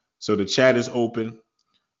 So the chat is open.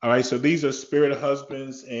 All right, so these are spirit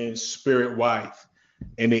husbands and spirit wife.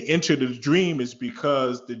 And they enter the dream is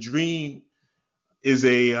because the dream is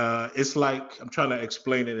it's like, I'm trying to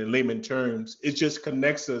explain it in layman terms. It just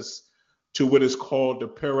connects us to what is called the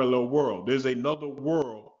parallel world. There's another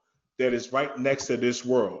world that is right next to this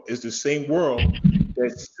world. It's the same world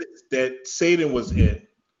that Satan was in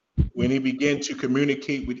when he began to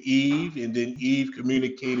communicate with Eve, and then Eve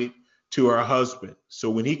communicated to her husband. So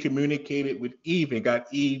when he communicated with Eve and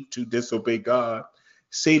got Eve to disobey God,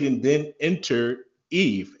 Satan then entered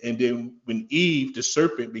Eve. And then when Eve, the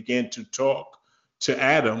serpent, began to talk to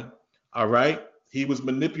Adam, all right, he was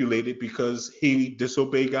manipulated because he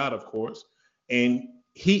disobeyed God, of course, and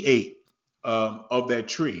he ate of that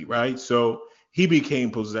tree, right? So he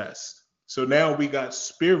became possessed. So now we got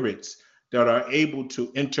spirits that are able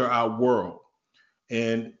to enter our world.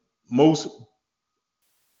 And most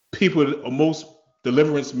people, or most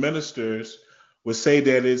deliverance ministers would say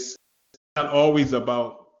that it's not always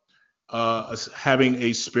about us having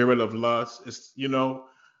a spirit of lust. It's,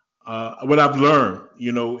 what I've learned,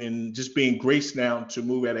 in just being graced now to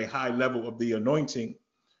move at a high level of the anointing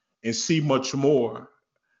and see much more,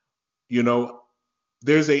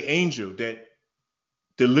 there's an angel that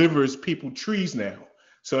delivers people trees now.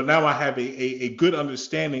 So now I have a good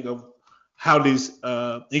understanding of how these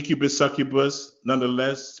incubus, succubus,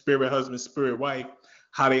 nonetheless, spirit husband, spirit wife,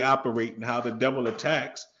 how they operate and how the devil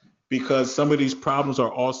attacks, because some of these problems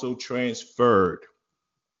are also transferred.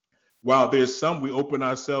 While there's some we open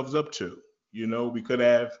ourselves up to, we could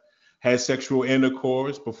have had sexual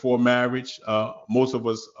intercourse before marriage. Most of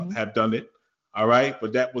us have done it. All right.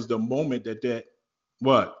 But that was the moment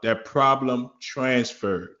that problem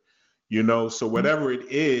transferred, so whatever it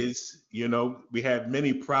is, we have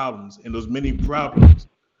many problems, and those many problems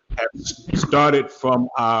have started from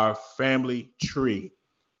our family tree.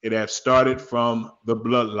 It have started from the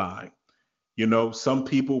bloodline. Some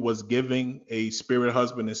people was giving a spirit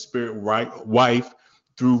husband and spirit wife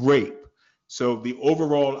through rape. So the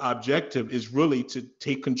overall objective is really to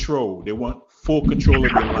take control. They want full control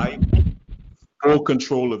of your life, full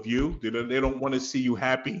control of you. They don't want to see you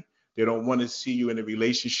happy. They don't want to see you in a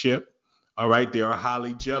relationship. All right. They are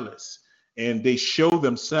highly jealous, and they show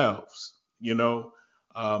themselves,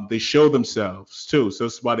 they show themselves too. So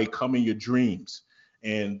that's why they come in your dreams.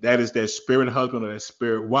 And that is that spirit husband or that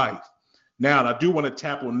spirit wife. Now, I do want to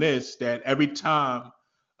tap on this, that every time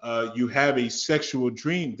you have a sexual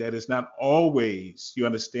dream, that is not always, you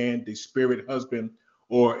understand, the spirit husband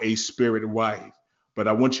or a spirit wife. But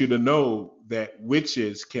I want you to know that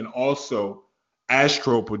witches can also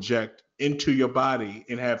astral project into your body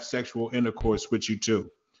and have sexual intercourse with you too.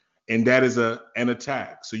 And that is an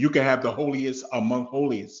attack. So you can have the holiest among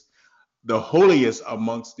holiest, the holiest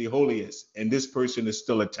amongst the holiest, and this person is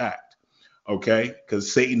still attacked. Okay,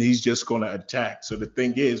 because Satan, he's just going to attack. So the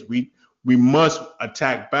thing is, we must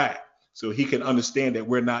attack back so he can understand that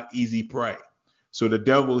we're not easy prey. So the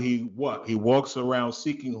devil, he walks around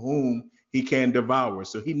seeking whom he can devour.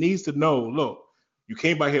 So he needs to know, look, you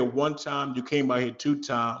came by here one time, you came by here 2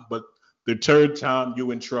 times, but the 3rd time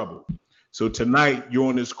you're in trouble. So tonight you're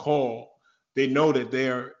on this call. They know that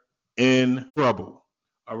they're in trouble.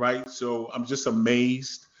 All right. So I'm just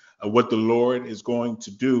amazed at what the Lord is going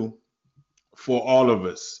to do for all of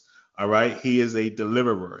us. All right. He is a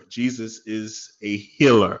deliverer. Jesus is a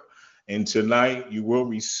healer. And tonight you will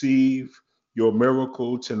receive your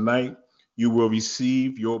miracle. Tonight you will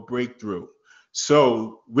receive your breakthrough.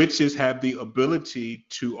 So witches have the ability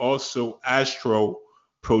to also astral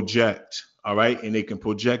project. All right. And they can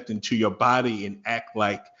project into your body and act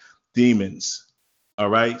like demons. All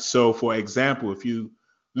right. So, for example, if you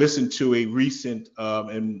listen to a recent,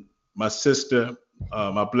 and my sister,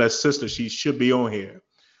 my blessed sister, she should be on here.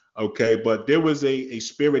 Okay. But there was a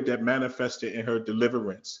spirit that manifested in her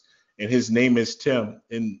deliverance, and his name is Tim.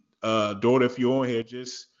 And daughter, if you're on here,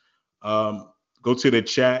 just go to the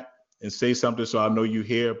chat and say something so I know you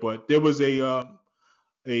here. But there was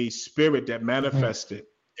a spirit that manifested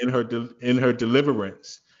in her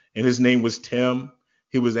deliverance, and his name was Tim.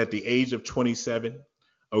 He was at the age of 27.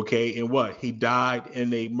 Okay, and what? He died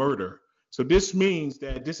in a murder. So this means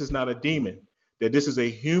that this is not a demon, that this is a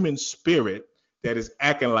human spirit that is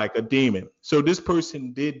acting like a demon. So this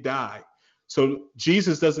person did die. So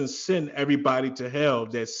Jesus doesn't send everybody to hell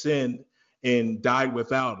that sinned and died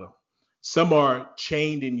without him. Some are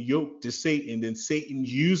chained and yoked to Satan, and Satan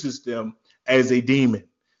uses them as a demon.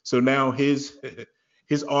 So now his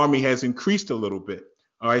army has increased a little bit.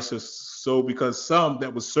 All right, so because some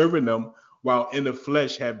that was serving them while in the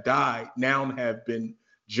flesh have died, now have been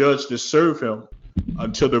judged to serve him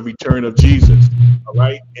until the return of Jesus. All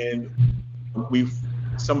right, and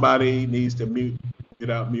somebody needs to mute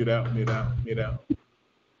out.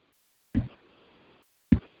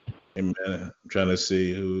 Amen. I'm trying to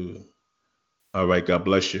see who. All right, God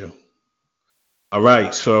bless you. All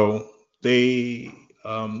right, so they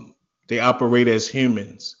operate as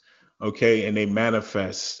humans, okay, and they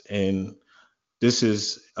manifest, and this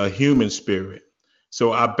is a human spirit.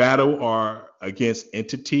 So our battle are against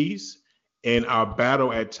entities, and our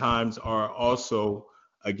battle at times are also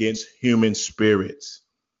against human spirits.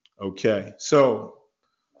 Okay, so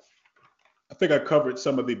I think I covered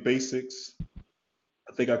some of the basics.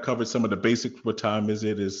 What time is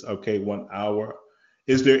it? Is okay, 1 hour.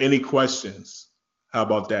 Is there any questions? How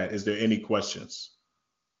about that? Is there any questions?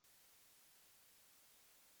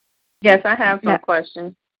 Yes, I have some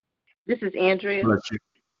questions. This is Andrea.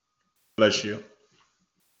 Bless you.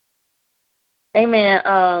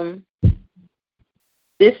 Amen.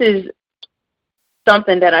 This is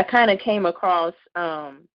something that I kind of came across,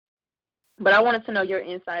 but I wanted to know your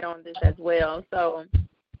insight on this as well. So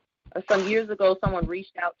some years ago, someone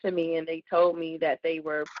reached out to me and they told me that they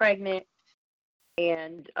were pregnant,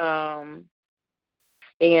 and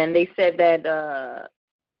they said that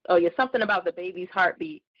something about the baby's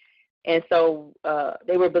heartbeat. And so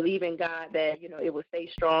they were believing God that, it would stay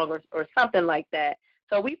strong or something like that.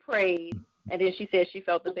 So we prayed, and then she said she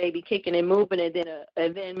felt the baby kicking and moving, and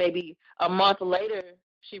then maybe a month later,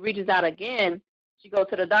 she reaches out again. She goes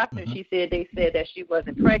to the doctor, and they said that she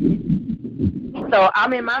wasn't pregnant. So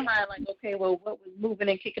I'm in my mind like, okay, well, what was moving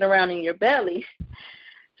and kicking around in your belly?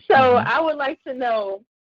 So I would like to know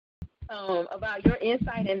about your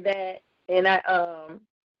insight in that, and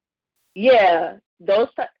those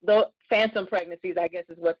phantom pregnancies, I guess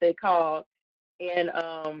is what they call. And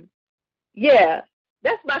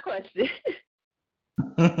that's my question.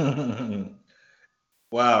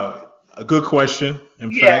 Wow, a good question.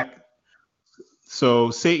 In fact,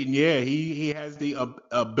 so Satan, he has the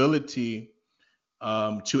ability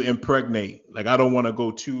to impregnate. Like, I don't want to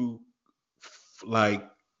go too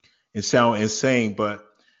and sound insane, but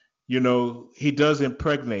he does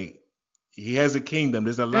impregnate. He has a kingdom.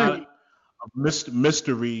 There's a lot of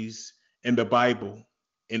mysteries in the Bible,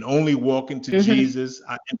 and only walking to Jesus,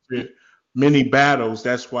 I entered many battles.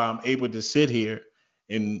 That's why I'm able to sit here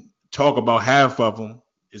and talk about half of them,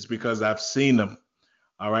 is because I've seen them.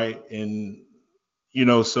 All right, and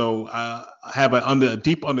so I have a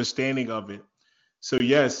deep understanding of it. So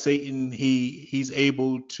yes, Satan, he's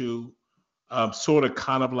able to sort of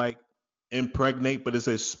kind of like impregnate, but it's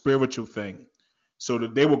a spiritual thing. So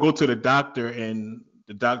that they will go to the doctor, and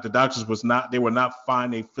the doctors they will not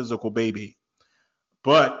find a physical baby,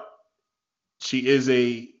 but she is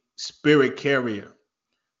a spirit carrier.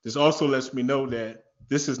 This also lets me know that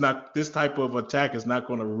this type of attack is not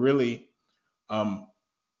going to really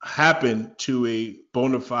happen to a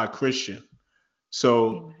bona fide Christian.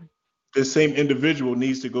 So the same individual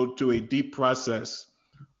needs to go through a deep process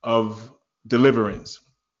of deliverance,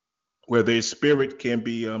 where their spirit can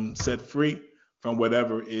be set free from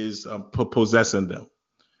whatever is possessing them.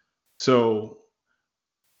 So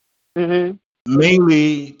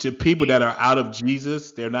mainly to people that are out of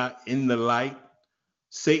Jesus, they're not in the light,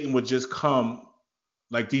 Satan would just come,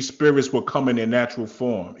 like these spirits will come in their natural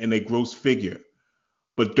form, in a gross figure.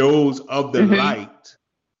 But those of the light,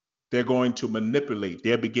 they're going to manipulate.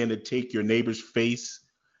 They'll begin to take your neighbor's face.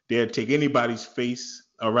 They'll take anybody's face,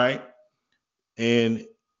 all right, and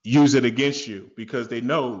use it against you, because they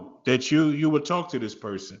know that you will talk to this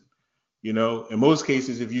person. In most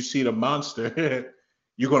cases, if you see the monster,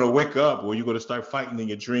 you're going to wake up, or you're going to start fighting in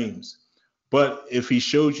your dreams. But if he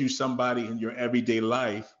shows you somebody in your everyday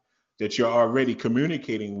life that you're already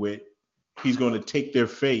communicating with, he's going to take their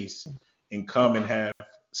face and come and have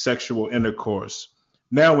sexual intercourse.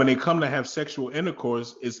 Now, when they come to have sexual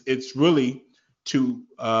intercourse, it's really to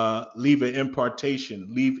leave an impartation,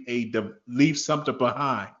 leave something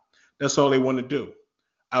behind. That's all they want to do,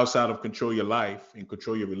 outside of control your life and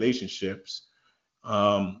control your relationships,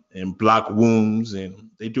 and block wombs, and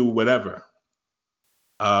they do whatever.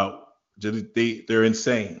 They're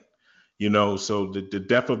insane, so the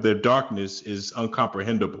depth of their darkness is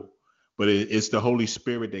uncomprehendable, but it's the Holy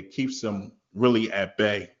Spirit that keeps them really at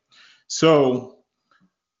bay. So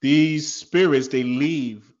these spirits,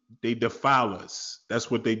 they defile us.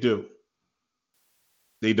 That's what they do.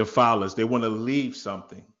 They defile us. They want to leave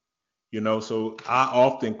something, so I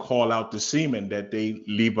often call out the semen that they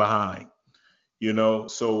leave behind,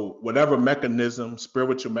 so whatever mechanism,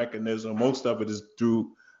 spiritual mechanism, most of it is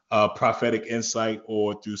through prophetic insight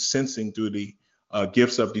or through sensing, through the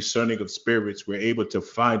gifts of discerning of spirits. We're able to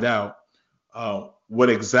find out what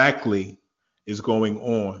exactly is going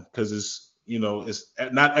on, because it's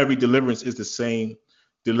not every deliverance is the same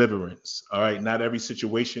deliverance. All right, not every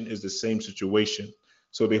situation is the same situation.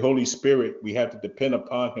 So the Holy Spirit, we have to depend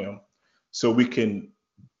upon him so we can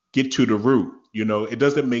get to the root. It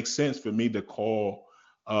doesn't make sense for me to call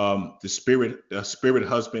the spirit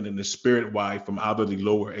husband and the spirit wife from out of the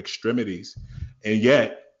lower extremities, and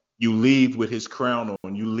yet you leave with his crown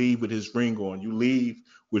on, you leave with his ring on, you leave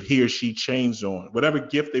with he or she chains on, whatever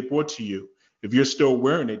gift they brought to you. If you're still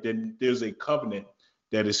wearing it, then there's a covenant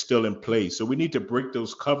that is still in place. So we need to break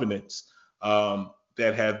those covenants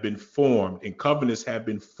that have been formed, and covenants have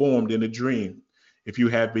been formed in a dream. If you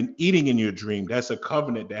have been eating in your dream, that's a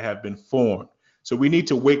covenant that have been formed. So we need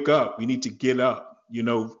to wake up. We need to get up.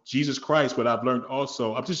 Jesus Christ, what I've learned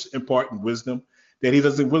also, I'm just imparting wisdom, that he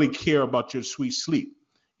doesn't really care about your sweet sleep.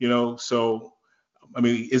 So, I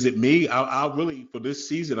mean, is it me? I'll really, for this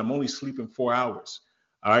season, I'm only sleeping 4 hours.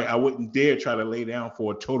 All right. I wouldn't dare try to lay down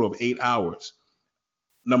for a total of 8 hours.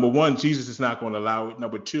 Number one, Jesus is not going to allow it.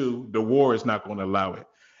 Number two, the war is not going to allow it.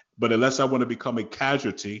 But unless I want to become a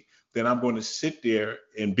casualty, then I'm going to sit there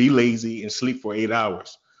and be lazy and sleep for 8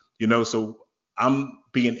 hours. So I'm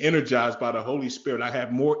being energized by the Holy Spirit. I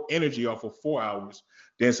have more energy off of 4 hours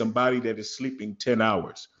than somebody that is sleeping 10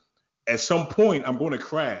 hours. At some point, I'm going to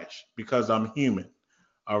crash because I'm human.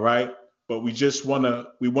 All right. But we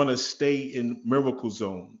want to stay in miracle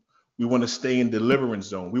zone. We want to stay in deliverance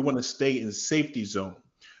zone. We want to stay in safety zone.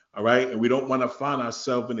 All right. And we don't want to find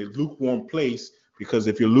ourselves in a lukewarm place, because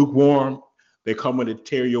if you're lukewarm, they're coming to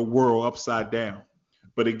tear your world upside down.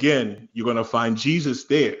 But again, you're going to find Jesus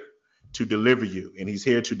there to deliver you, and he's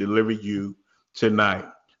here to deliver you tonight.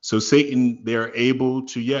 So Satan, they're able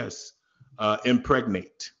to, yes,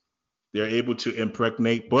 impregnate. They're able to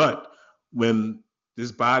impregnate, but when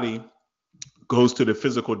this body goes to the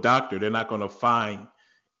physical doctor, they're not going to find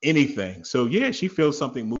anything. So yeah, she feels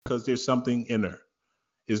something because there's something in her.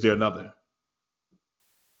 Is there another?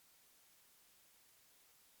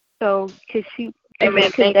 So could she?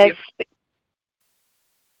 Amen. Thank you.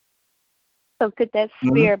 So could that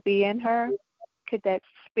spirit be in her? Could that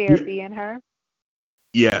spirit be in her?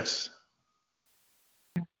 Yes.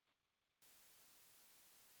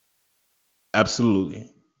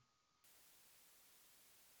 Absolutely.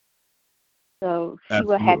 So she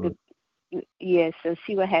would have to. Yes. So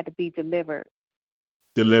she would have to be delivered.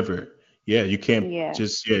 Delivered. Yeah. You can't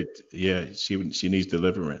just yet. Yeah. She needs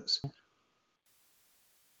deliverance.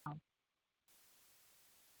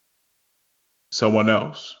 Someone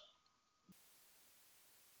else.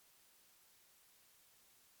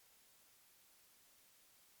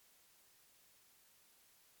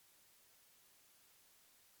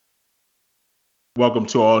 Welcome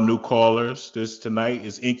to all new callers. This tonight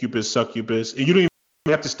is Incubus Succubus, and you don't even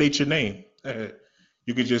have to state your name.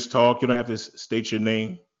 You can just talk. You don't have to state your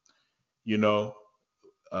name. We're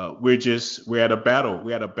at a battle.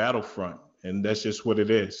 We're at a battlefront, and that's just what it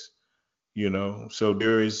is. So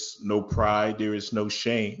there is no pride. There is no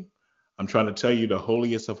shame. I'm trying to tell you, the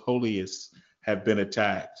holiest of holiest have been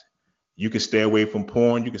attacked. You can stay away from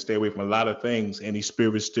porn. You can stay away from a lot of things, and these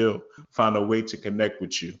spirits still find a way to connect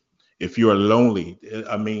with you. If you are lonely,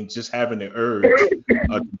 I mean, just having the urge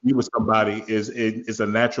to be with somebody is a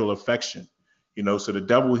natural affection, So the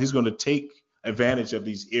devil, he's going to take advantage of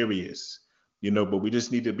these areas, But we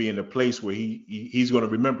just need to be in a place where he's going to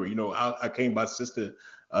remember. I came by Sister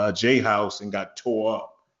Jay's house and got tore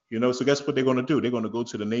up, So guess what they're going to do? They're going to go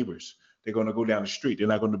to the neighbors. They're going to go down the street. They're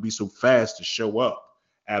not going to be so fast to show up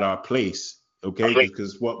at our place, okay?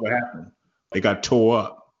 Because what happened? They got tore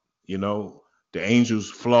up, The angels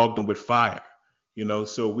flogged him with fire.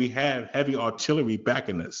 So we have heavy artillery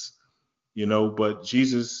backing us, but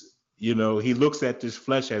Jesus, he looks at this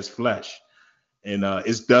flesh as flesh, and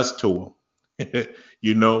it's dust to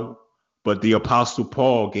him, but the apostle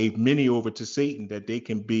Paul gave many over to Satan that they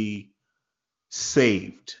can be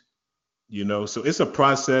saved, so it's a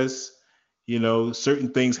process.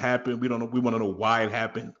 Certain things happen. We don't know. We want to know why it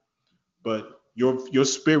happened, but your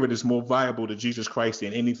spirit is more valuable to Jesus Christ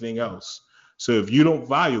than anything else. So if you don't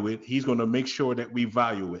value it, he's going to make sure that we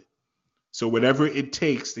value it. So whatever it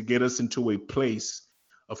takes to get us into a place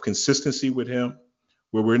of consistency with him,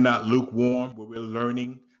 where we're not lukewarm, where we're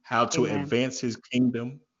learning how to advance his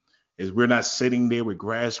kingdom, is we're not sitting there with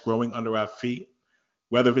grass growing under our feet,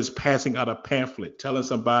 whether it's passing out a pamphlet, telling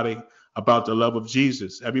somebody about the love of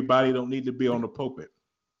Jesus. Everybody don't need to be on the pulpit.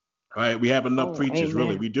 All right. We have enough preachers,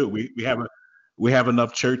 really. We do. We have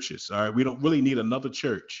enough churches. All right. We don't really need another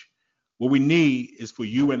church. What we need is for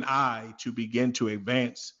you and I to begin to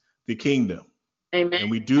advance the kingdom. Amen.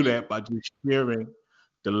 And we do that by just sharing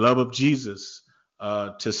the love of Jesus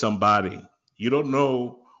to somebody. You don't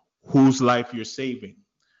know whose life you're saving.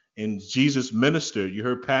 And Jesus ministered. You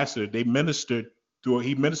heard Pastor, he ministers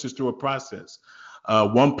through a process.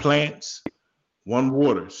 One plants, one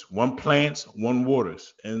waters. One plants, one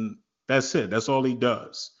waters. And that's it. That's all he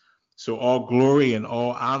does. So all glory and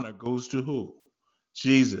all honor goes to who?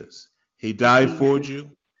 Jesus. He died for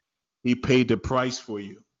you. He paid the price for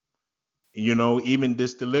you. Even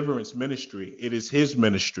this deliverance ministry, it is his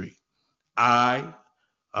ministry. Lord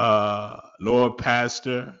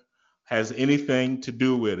Pastor, has anything to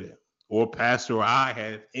do with it, or Pastor or I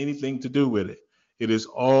have anything to do with it. It is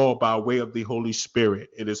all by way of the Holy Spirit.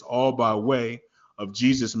 It is all by way of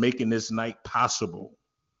Jesus making this night possible.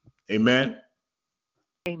 Amen.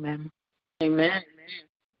 Amen. Amen.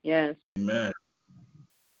 Yes. Amen.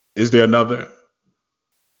 Is there another?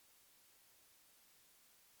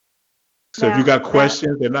 So if you got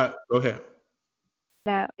questions, they're not. Go ahead.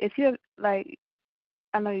 Now, if you're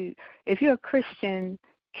if you're a Christian,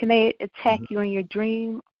 can they attack you in your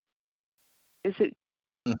dream? Is it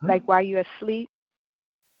like while you're asleep?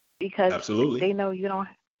 Because absolutely, they know you don't.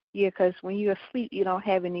 Yeah, because when you're asleep, you don't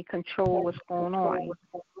have any control of what's going on.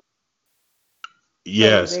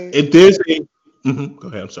 Yes, so there's a. Go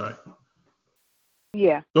ahead. I'm sorry.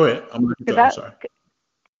 Yeah. Go ahead. I'm sorry.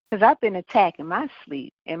 Because I've been attacked in my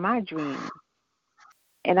sleep, in my dreams,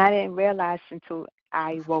 and I didn't realize until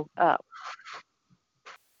I woke up.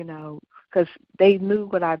 Because they knew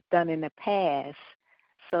what I've done in the past,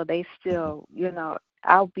 so they still,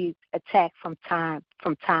 I'll be attacked from time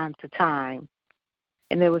to time,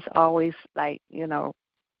 and it was always like,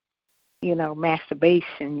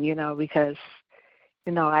 masturbation, because,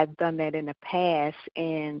 I've done that in the past,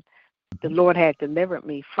 and the Lord had delivered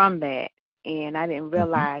me from that, and I didn't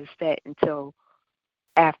realize that until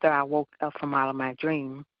after I woke up from out of my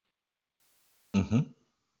dream.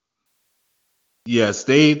 Yes,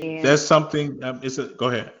 that's something. Go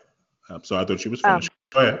ahead. I'm sorry, I thought you was finished.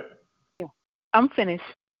 Go ahead. I'm finished.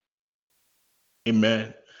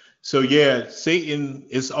 Amen. So yeah, Satan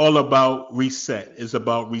is all about reset. It's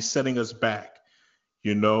about resetting us back.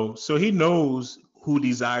 So he knows who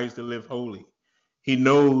desires to live holy. He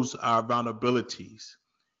knows our vulnerabilities.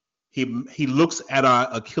 He looks at our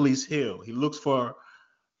Achilles heel. He looks for,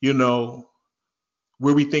 where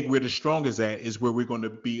we think we're the strongest at is where we're going to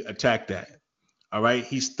be attacked at. All right.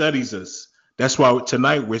 He studies us. That's why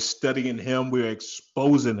tonight we're studying him. We're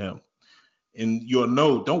exposing him. And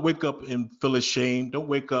don't wake up and feel ashamed. Don't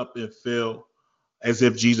wake up and feel as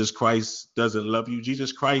if Jesus Christ doesn't love you.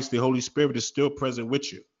 Jesus Christ, the Holy Spirit, is still present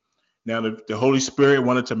with you. Now, the Holy Spirit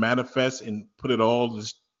wanted to manifest and put it all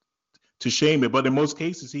to shame it. But in most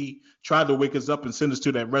cases, he tried to wake us up and send us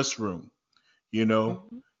to that restroom.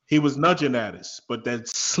 He was nudging at us, but that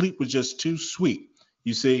sleep was just too sweet.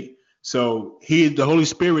 You see? So the Holy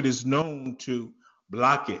Spirit is known to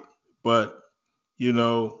block it. But,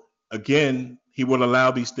 again, he will allow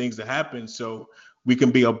these things to happen so we can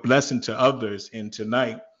be a blessing to others. And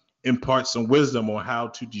tonight, impart some wisdom on how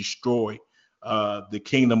to destroy the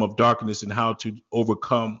kingdom of darkness and how to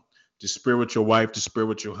overcome the spiritual wife, the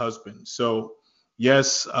spiritual husband. So,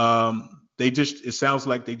 yes, it sounds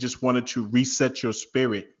like they just wanted to reset your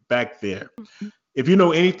spirit back there. If you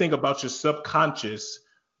know anything about your subconscious,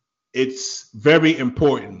 it's very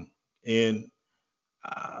important. And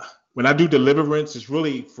when I do deliverance, it's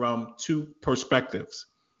really from two perspectives.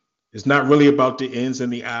 It's not really about the ins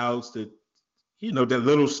and the outs, the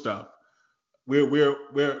little stuff. We're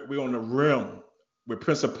on the rim where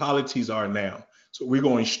principalities are now. So we're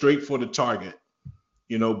going straight for the target.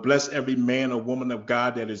 Bless every man or woman of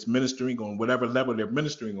God that is ministering on whatever level they're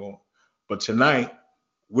ministering on. But tonight,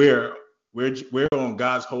 we're on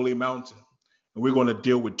God's holy mountain, and we're going to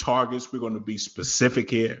deal with targets. We're going to be specific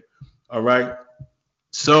here. All right.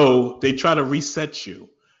 So they try to reset you.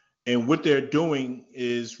 And what they're doing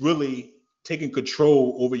is really taking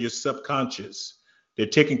control over your subconscious. They're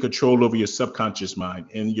taking control over your subconscious mind.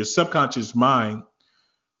 And your subconscious mind,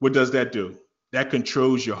 what does that do? That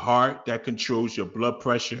controls your heart. That controls your blood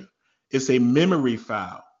pressure. It's a memory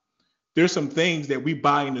file. There's some things that we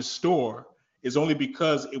buy in the store is only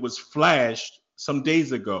because it was flashed some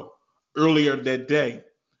days ago, earlier that day.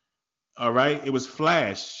 All right. It was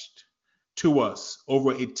flashed to us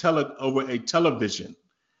over a television,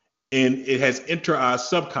 and it has entered our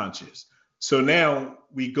subconscious. So now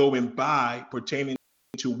we go and buy pertaining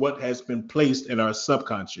to what has been placed in our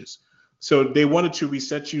subconscious. So they wanted to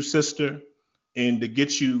reset you, sister, and to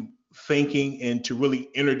get you thinking and to really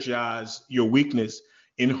energize your weakness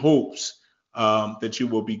in hopes that you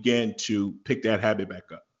will begin to pick that habit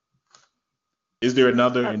back up. Is there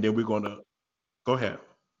another? And then we're going to go ahead.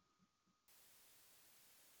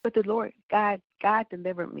 But the Lord, God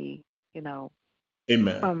delivered me,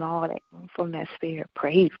 Amen. from all that, from that spirit.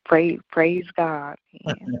 Praise God.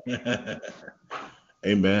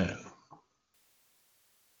 Amen.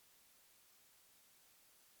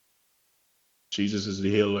 Jesus is the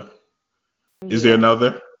healer. Is there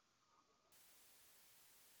another?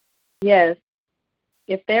 Yes.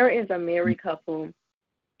 If there is a married couple,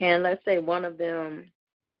 and let's say one of them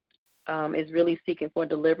is really seeking for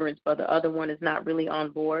deliverance, but the other one is not really on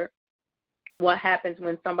board, what happens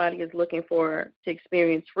when somebody is looking to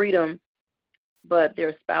experience freedom, but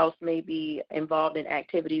their spouse may be involved in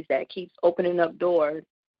activities that keeps opening up doors?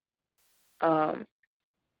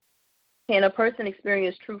 Can a person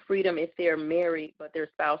experience true freedom if they're married, but their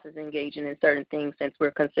spouse is engaging in certain things, since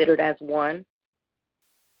we're considered as one?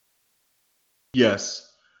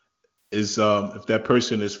 Yes. Is if that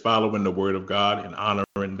person is following the word of God and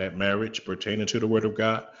honoring that marriage pertaining to the word of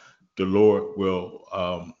God, the Lord will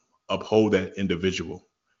uphold that individual,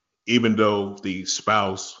 even though the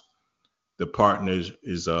spouse, the partner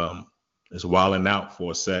is wilding out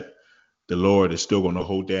for a set. The Lord is still going to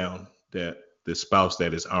hold down the spouse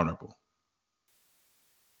that is honorable.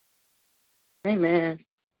 Amen.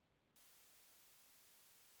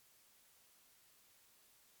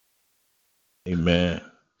 Amen.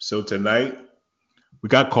 So tonight we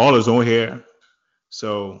got callers on here.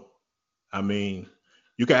 So, I mean,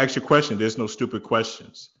 you can ask your question. There's no stupid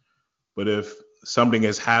questions. But if something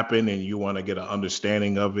has happened and you want to get an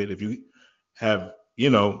understanding of it, if you have,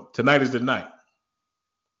 tonight is the night.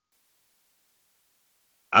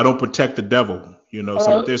 I don't protect the devil.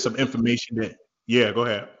 There's some information that, yeah, go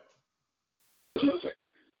ahead.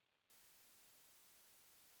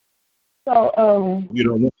 So, You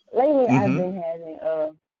don't know. lately Mm-hmm. I've been having,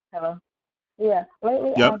 hello? Yeah,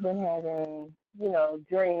 lately Yep. I've been having,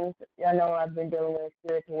 dreams. I know I've been dealing with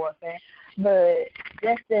spiritual warfare, but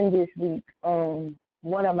just in this week,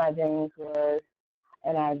 one of my dreams was,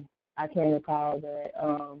 and I can recall that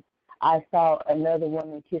I saw another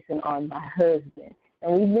woman kissing on my husband,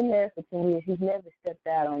 and we've been there for 10 years. He's never stepped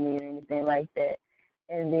out on me or anything like that.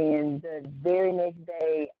 And then the very next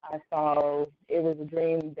day, I saw, it was a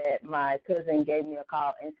dream that my cousin gave me a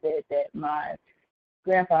call and said that my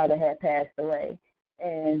grandfather had passed away.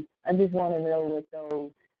 And I just want to know what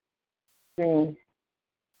those dreams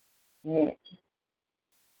meant.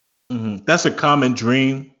 Mm-hmm. That's a common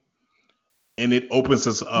dream, and it opens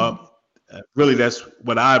us up. Really, that's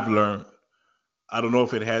what I've learned. I don't know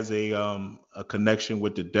if it has a connection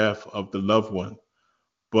with the death of the loved one,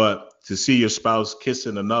 but to see your spouse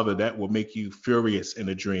kissing another, that will make you furious in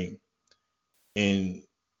a dream. And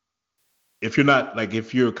if you're not, like,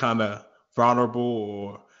 if you're kind of vulnerable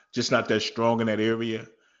or just not that strong in that area,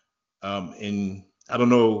 and I don't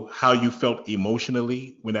know how you felt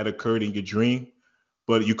emotionally when that occurred in your dream,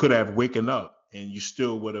 but you could have waken up and you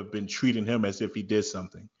still would have been treating him as if he did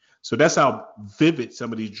something. So that's how vivid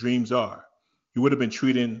some of these dreams are. You would have been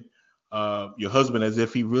treating your husband as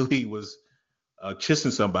if he really was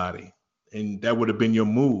kissing somebody, and that would have been your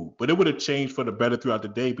mood. But it would have changed for the better throughout the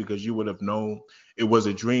day because you would have known it was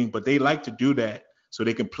a dream. But they like to do that so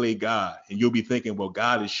they can play God. And you'll be thinking, well,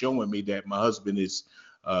 God is showing me that my husband is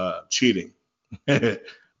cheating.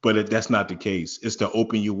 But that's not the case. It's to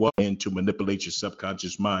open you up and to manipulate your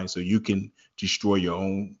subconscious mind so you can destroy your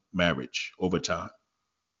own marriage over time.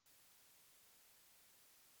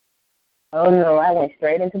 Oh, no, I went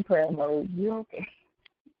straight into prayer mode. You okay?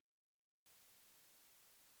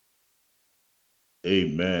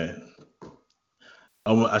 Amen.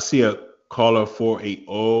 I see a caller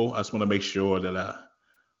 480. I just want to make sure that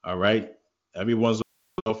all right, everyone's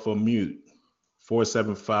off of mute.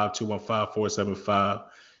 475-215-475.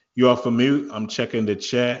 You off of mute? I'm checking the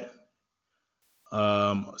chat.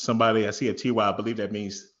 Somebody, I see a TY. I believe that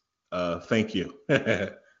means thank you.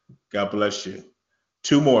 God bless you.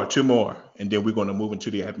 Two more, and then we're going to move into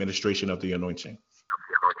the administration of the anointing.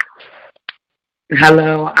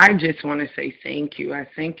 Hello. I just want to say thank you. I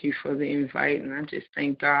thank you for the invite, and I just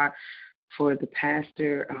thank God for the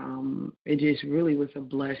pastor. It just really was a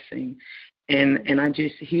blessing. And I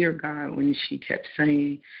just hear God when she kept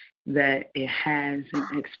saying that it has an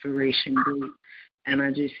expiration date. And I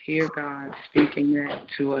just hear God speaking that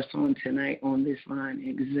to us on tonight on this line,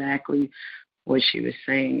 exactly what she was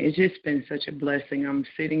saying. It's just been such a blessing. I'm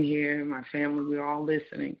sitting here, my family, we're all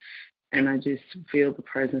listening, and I just feel the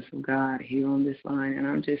presence of God here on this line. And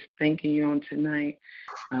I'm just thanking you on tonight,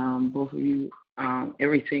 both of you.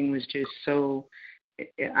 Everything was just so,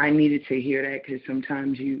 I needed to hear that, because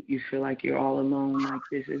sometimes you feel like you're all alone, like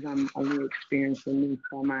this is, I'm only experiencing this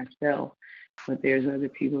by myself, but there's other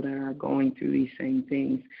people that are going through these same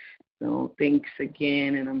things. So thanks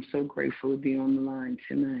again, and I'm so grateful to be on the line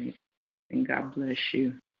tonight. And God bless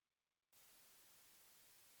you.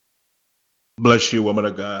 Bless you, woman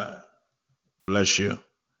of God. Bless you.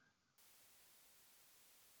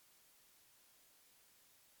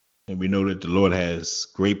 And we know that the Lord has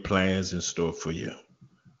great plans in store for you.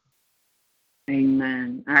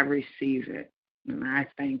 Amen. I receive it, and I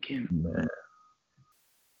thank him. Amen.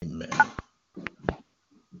 Amen.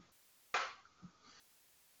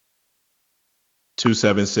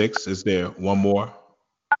 (276). Is there one more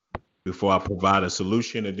before I provide a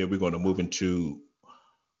solution, and then we're going to move into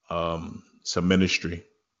some ministry?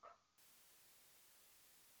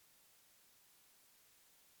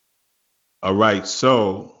 All right.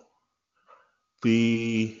 So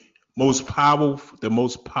the most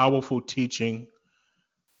powerful teaching.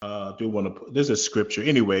 There's a scripture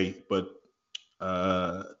anyway, but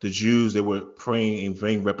the Jews, they were praying in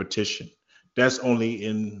vain repetition. That's only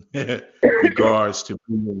in regards to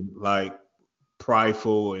being like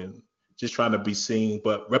prideful and just trying to be seen.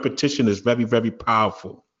 But repetition is very, very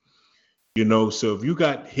powerful. You know, so if you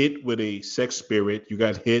got hit with a sex spirit, you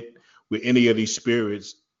got hit with any of these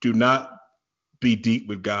spirits, do not be deep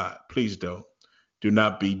with God. Please don't. Do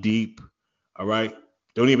not be deep. All right.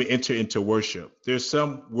 Don't even enter into worship. There's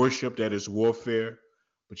some worship that is warfare,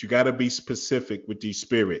 but you got to be specific with these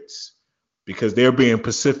spirits because they're being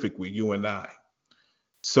specific with you and I.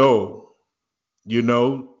 So, you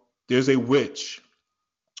know, there's a witch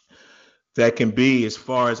that can be as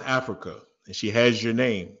far as Africa, and she has your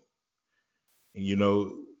name. And, you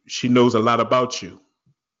know, she knows a lot about you.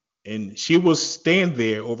 And she will stand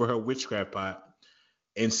there over her witchcraft pot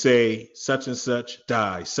and say, such and such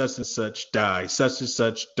die, such and such die, such and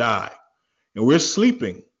such die. And we're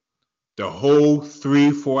sleeping the whole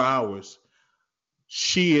 3-4 hours.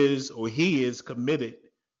 She is, or he is, committed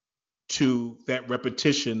to that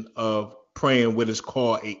repetition of praying what is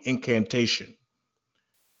called an incantation.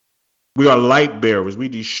 We are light bearers. We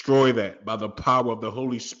destroy that by the power of the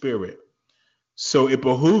Holy Spirit. So it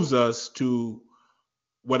behooves us to,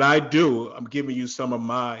 what I do, I'm giving you some of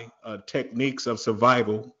my techniques of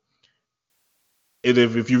survival. And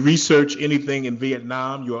if you research anything in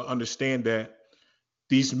Vietnam, you'll understand that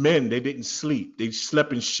these men, they didn't sleep. They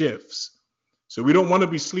slept in shifts. So we don't want to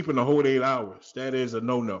be sleeping the whole 8 hours. That is a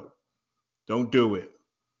no-no. Don't do it.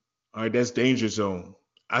 All right, that's danger zone.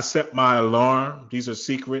 I set my alarm. These are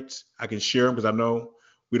secrets. I can share them because I know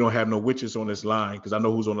we don't have no witches on this line because I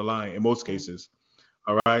know who's on the line in most cases.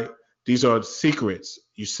 All right. These are secrets.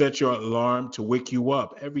 You set your alarm to wake you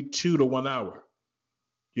up every 2 to 1 hour.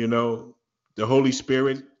 You know, the Holy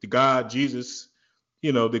Spirit, the God, Jesus,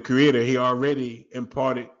 you know, the Creator, he already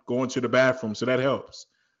imparted going to the bathroom. So that helps.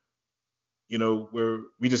 You know,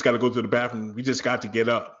 we just got to go to the bathroom. We just got to get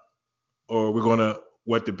up or we're going to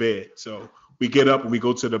wet the bed. So we get up and we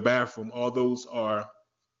go to the bathroom. All those are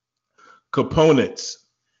components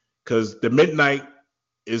because the midnight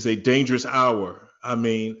is a dangerous hour. I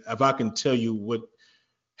mean, if I can tell you what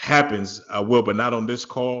happens, I will, but not on this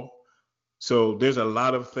call. So there's a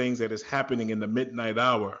lot of things that is happening in the midnight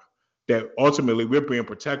hour that ultimately we're being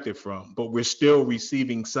protected from, but we're still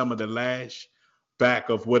receiving some of the lash back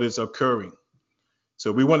of what is occurring.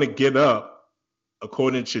 So we want to get up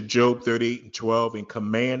according to Job 38:12 and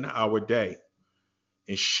command our day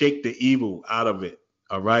and shake the evil out of it.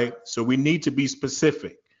 All right. So we need to be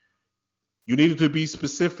specific. You need to be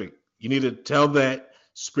specific. You need to tell that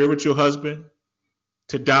spiritual husband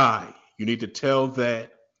to die. You need to tell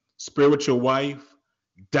that spiritual wife,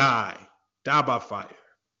 die by fire,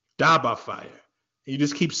 die by fire. And you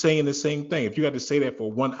just keep saying the same thing. If you got to say that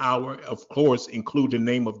for 1 hour, of course, include the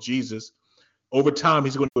name of Jesus. Over time,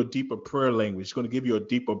 he's going to do a deeper prayer language. He's going to give you a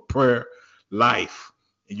deeper prayer life,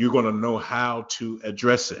 and you're going to know how to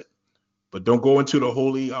address it. But don't go into the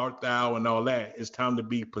holy art thou and all that. It's time to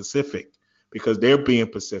be Pacific, because they're being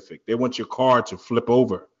Pacific. They want your car to flip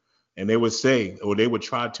over, and they would say, or they would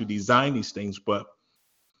try to design these things. But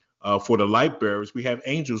for the light bearers, we have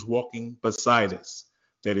angels walking beside us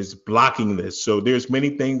that is blocking this. So there's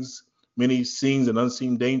many things, many seen and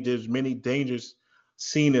unseen dangers, many dangers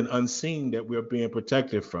seen and unseen that we're being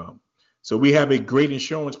protected from. So we have a great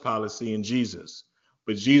insurance policy in Jesus,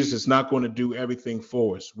 but Jesus is not going to do everything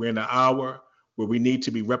for us. We're in an hour where we need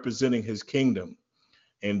to be representing his kingdom.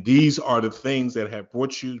 And these are the things that have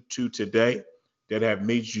brought you to today, that have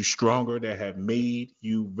made you stronger, that have made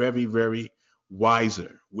you very, very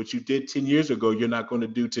wiser. What you did 10 years ago, you're not going to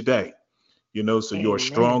do today. So you're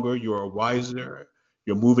stronger, you're wiser,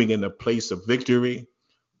 you're moving in a place of victory.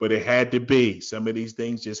 But it had to be. Some of these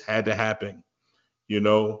things just had to happen, in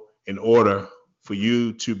order for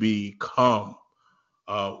you to become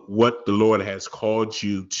what the Lord has called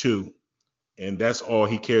you to. And that's all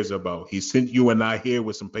he cares about. He sent you and I here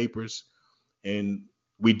with some papers, and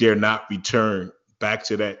we dare not return back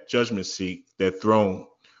to that judgment seat, that throne,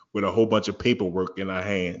 with a whole bunch of paperwork in our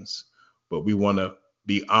hands. But we want to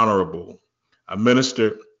be honorable. I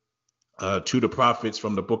ministered to the prophets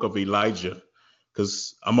from the book of Elijah,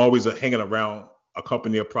 because I'm always hanging around a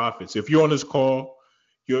company of prophets. If you're on this call,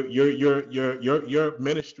 your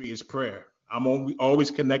ministry is prayer. I'm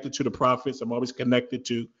always connected to the prophets. I'm always connected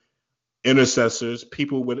to intercessors,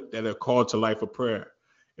 people that are called to life of prayer.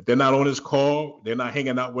 If they're not on this call, they're not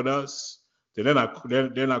hanging out with us, then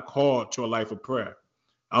they're not called to a life of prayer.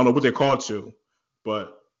 I don't know what they're called to,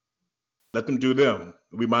 but let them do them.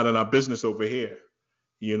 We minding our business over here.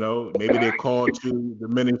 Maybe they're called to the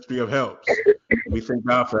ministry of helps. We thank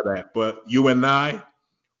God for that. But you and I,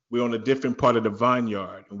 we're on a different part of the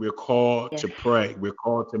vineyard, and we're called to pray. We're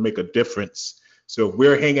called to make a difference. So if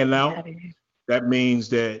we're hanging out, that means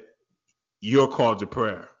that you're called to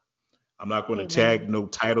prayer. I'm not going to tag no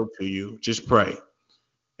title to you. Just pray.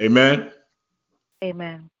 Amen.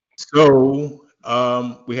 Amen. So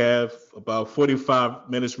we have about 45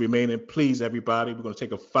 minutes remaining. Please, everybody, we're going to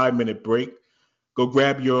take a 5-minute break. Go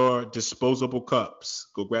grab your disposable cups.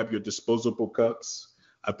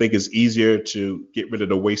 I think it's easier to get rid of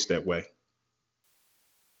the waste that way.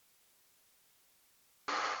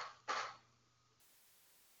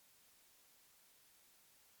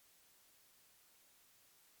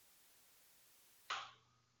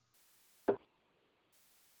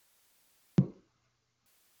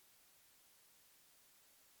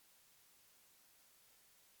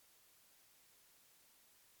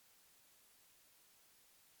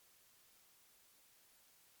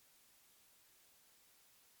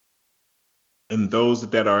 And those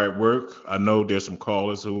that are at work, I know there's some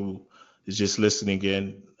callers who is just listening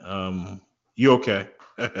in. You okay?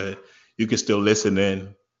 You can still listen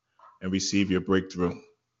in and receive your breakthrough.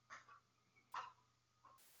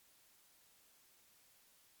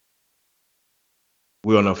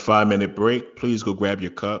 We're on a 5-minute break. Please go grab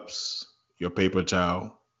your cups, your paper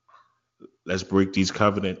towel. Let's break these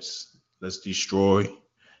covenants. Let's destroy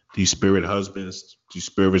these spirit husbands, these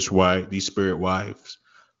spirit wives.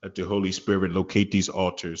 Let the Holy Spirit locate these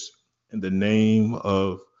altars in the name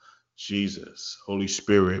of Jesus. Holy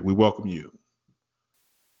Spirit, we welcome you.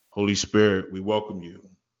 Holy Spirit, we welcome you.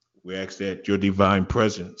 We ask that your divine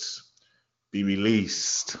presence be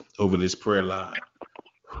released over this prayer line.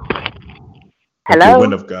 Hello. The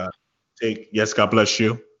wind of God. Yes, God bless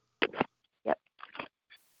you. Yep.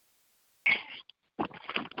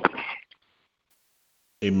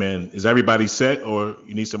 Amen. Is everybody set, or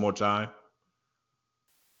you need some more time?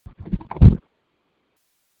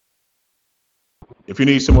 If you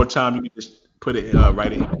need some more time, you can just put it,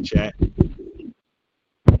 write it in the chat.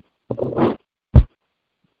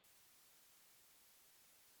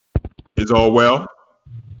 Is all well?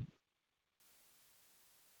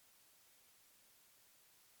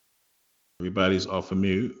 Everybody's off of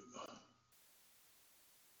mute.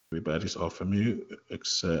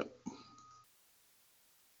 Except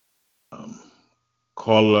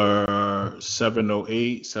caller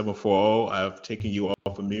 708-740. I've taken you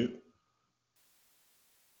off of mute.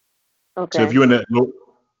 Okay. So if you're in that,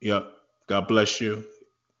 yeah, God bless you.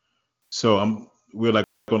 So we're like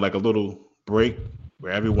on like a little break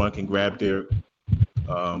where everyone can grab their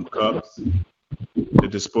cups, the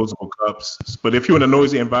disposable cups. But if you're in a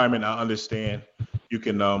noisy environment, I understand. You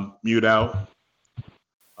can mute out.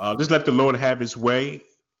 Just let the Lord have his way.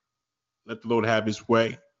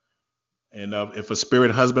 And if a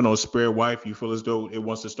spirit husband or spirit wife, you feel as though it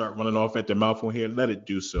wants to start running off at the mouth on here, let it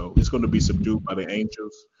do so. It's going to be subdued by the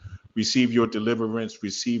angels. Receive your deliverance.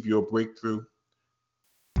 Receive your breakthrough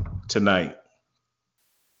tonight.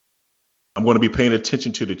 I'm going to be paying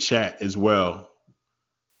attention to the chat as well.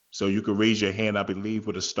 So you can raise your hand, I believe,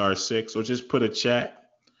 with a *6, or just put a chat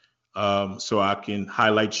so I can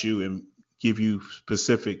highlight you and give you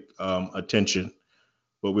specific attention.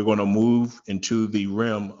 But we're going to move into the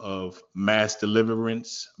realm of mass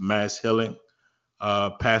deliverance, mass healing.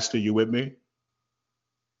 Pastor, you with me?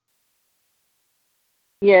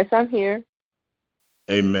 Yes, I'm here.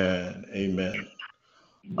 Amen. Amen.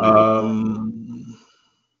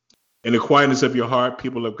 In the quietness of your heart,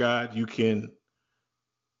 people of God, you can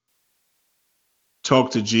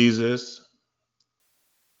talk to Jesus.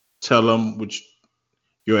 Tell him what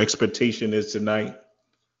your expectation is tonight.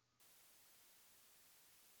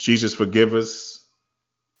 Jesus, forgive us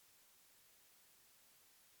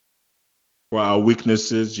for our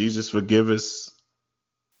weaknesses. Jesus, forgive us.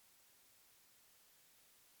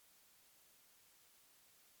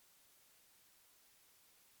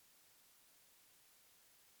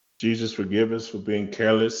 Jesus, forgive us for being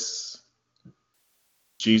careless.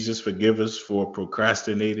 Jesus, forgive us for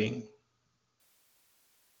procrastinating.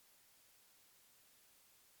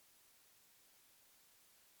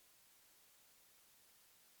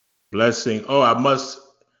 Blessing. Oh,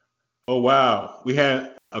 wow. We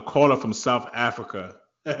had a caller from South Africa.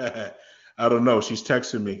 I don't know. She's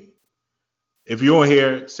texting me. If you're on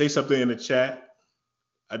here, say something in the chat.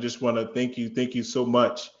 I just want to thank you. Thank you so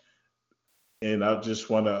much. And I just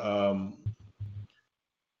want to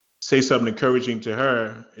say something encouraging to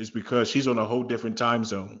her is because she's on a whole different time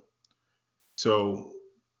zone. So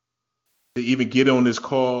to even get on this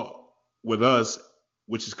call with us,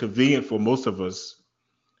 which is convenient for most of us,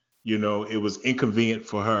 you know, it was inconvenient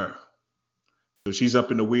for her. So she's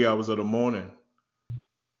up in the wee hours of the morning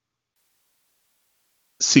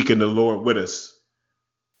seeking the Lord with us.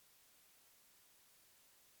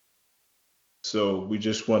 So we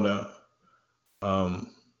just want to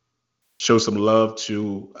show some love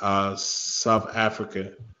to our South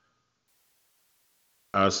Africa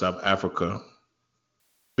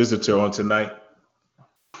visitor on tonight.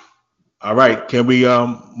 All right, can we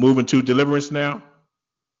move into deliverance now?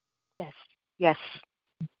 Yes. Yes.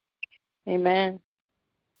 Amen.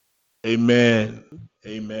 Amen.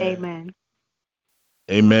 Amen. Amen.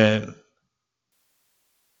 Amen.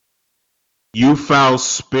 You foul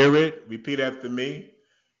spirit, repeat after me.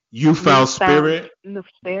 You foul spirit,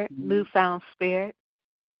 Newfound spirit,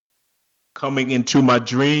 coming into my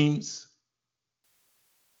dreams,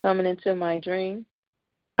 Coming into my dream.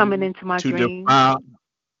 coming into my to dreams, defile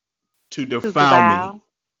me.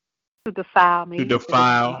 to defile me, To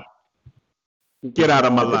defile. Get out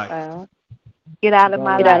of my life. Defile. get out of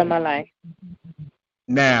my Get life. out of my life.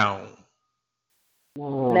 Now.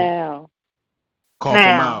 Now. Cough them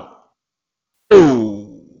Now. out.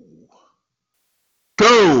 Go.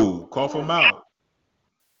 Go. Cough them out.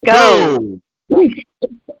 Go. Go.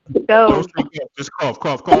 Go. Don't say go. Just cough.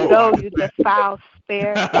 Go, you defile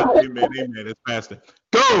spirit. Amen. It's faster.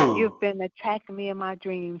 Go. You've been attacking me in my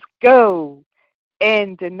dreams. Go.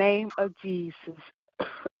 In the name of Jesus.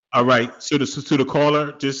 All right. So to the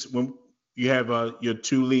caller, just when you have your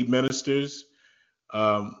two lead ministers,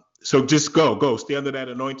 so just go. Stay under that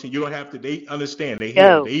anointing. You don't have to. They understand. They hear.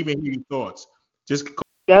 Go. They even hear your thoughts. Just cough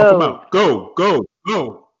Go. them out. Go. Go.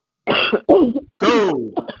 Go.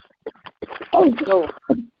 Go.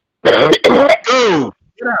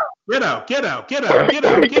 Get out.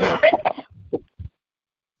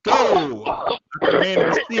 Go. I command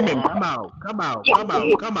the semen. Come out.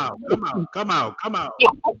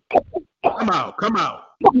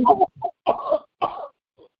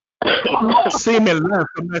 Semen left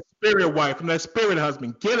from that spirit wife, from that spirit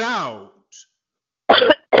husband. Get out.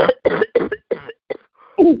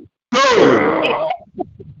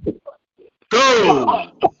 Go.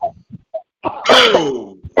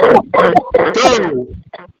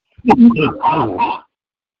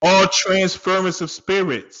 All transference of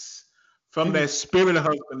spirits from that spirit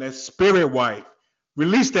husband, that spirit wife.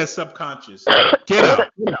 Release that subconscious. Get out.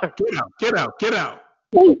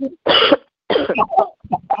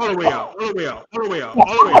 All the way out.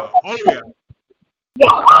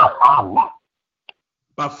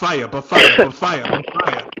 By fire.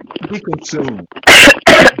 Be consumed.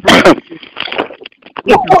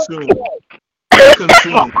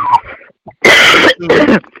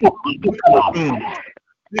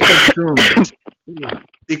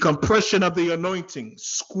 The compression of the anointing.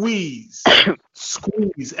 Squeeze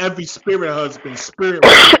every spirit husband, spirit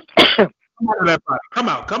wife. Come out of that body. Come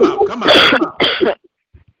out. Come out. Come out. Come out.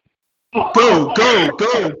 Go, go,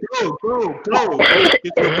 go, go, go, go. Get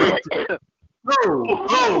your breakthrough. Go,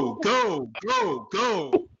 go, go, go,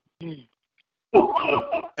 go.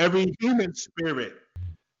 Every human spirit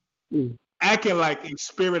acting like a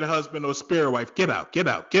spirit husband or spirit wife. Get out, get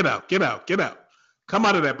out, get out, get out, get out. Come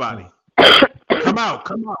out of that body. Come out,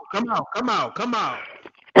 come out, come out, come out, come out.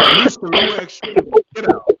 Release the lower extremity. Get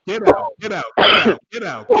out, get out, get out, get out, get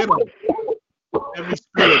out, get out. Every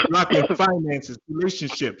spirit blocking finances,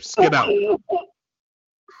 relationships, get out.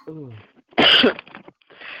 Go,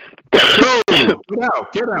 get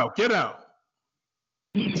out, get out, get out.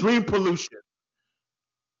 Dream pollution.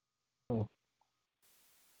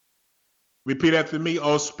 Repeat after me.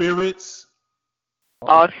 All spirits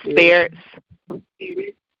All spirits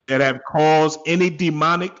that have caused any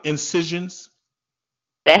demonic incisions.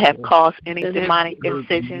 that have caused any demonic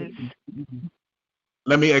incisions.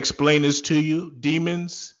 Let me explain this to you.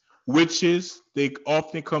 Demons, witches, they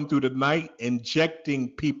often come through the night injecting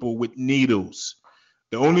people with needles.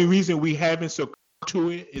 The only reason we haven't succumbed to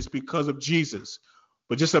it is because of Jesus.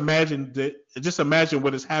 But just imagine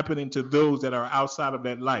what is happening to those that are outside of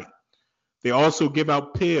that light. They also give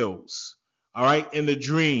out pills, all right, in the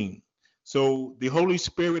dream. So the Holy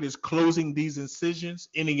Spirit is closing these incisions,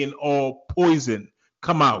 ending in all poison.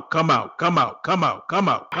 Come out, come out, come out, come out, come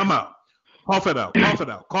out, come out. Cough it out, cough it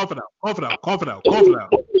out, cough it out, cough it out, cough it out, cough it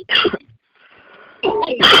out.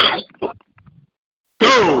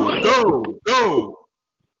 Go, go, go.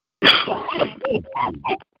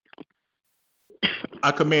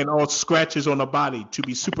 I command all scratches on the body to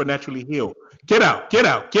be supernaturally healed. Get out, get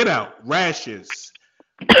out, get out. Rashes,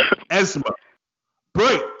 asthma,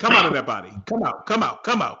 break. Come out of that body. Come out, come out,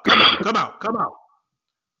 come out, come out, come out, come out.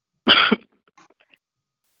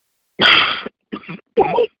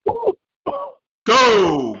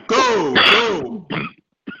 Go, go, go.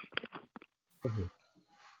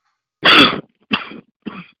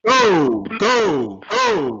 Go, go,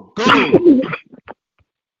 go, go.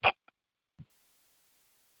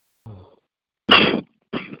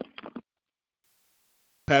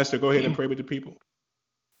 Pastor, go ahead and pray with the people.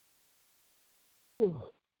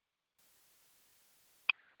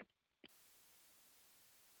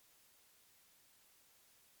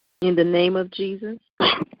 In the name of Jesus,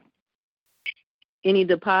 any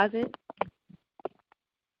deposit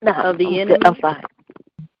of the enemy, I'm fine.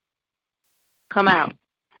 come out.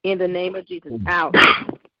 In the name of Jesus, out,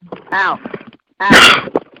 out,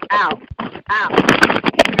 out, out, out.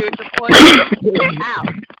 Spiritual poison, out,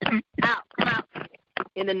 out, come out.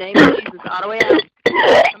 In the name of Jesus, all the way out.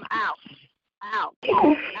 Come out, out, out. Get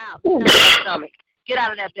out of that stomach. Get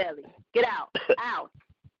out of that belly. Get out, out,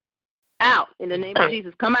 out. In the name of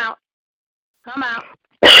Jesus, come out, come out,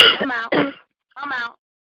 come out, come out,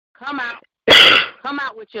 come out. Come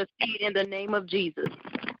out with your seed in the name of Jesus.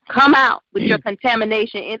 Come out with your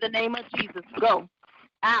contamination in the name of Jesus. Go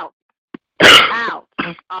out, out,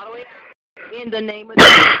 all the way out. In the name of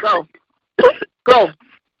Jesus, go, go,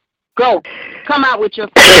 go. Come out with your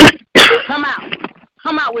faith. Come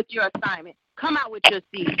out with your assignment. Come out with your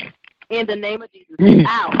seed in the name of Jesus.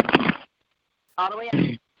 Out, all the way out,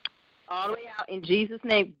 all the way out. In Jesus'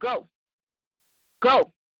 name, go,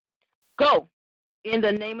 go, go. In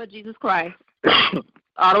the name of Jesus Christ,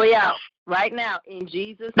 all the way out. Right now, in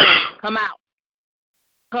Jesus' name, come out.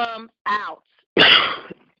 Come out.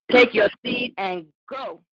 Take your seed and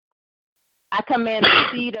go. I command the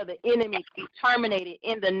seed of the enemy to be terminated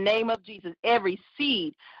in the name of Jesus. Every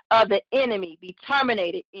seed of the enemy be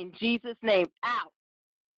terminated in Jesus' name. Out.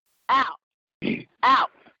 Out.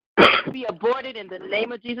 Out. Be aborted in the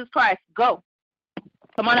name of Jesus Christ. Go.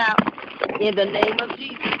 Come on out. In the name of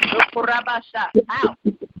Jesus. Out.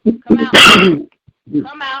 Come out.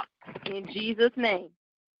 Come out. In Jesus' name.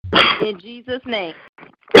 In Jesus' name.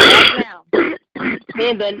 Right now.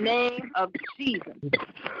 In the name of Jesus.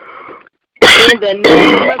 In the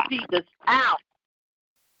name of Jesus. Out.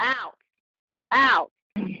 Out. Out.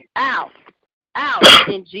 Out. Out.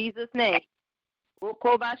 In Jesus' name.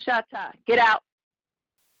 Get out.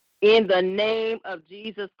 In the name of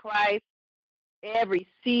Jesus Christ. Every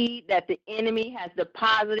seed that the enemy has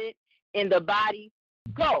deposited in the body,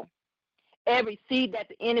 go. Every seed that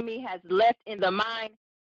the enemy has left in the mind,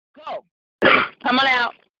 go. Come on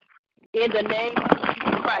out. In the name of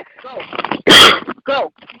Jesus Christ, go.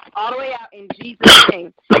 Go. All the way out in Jesus'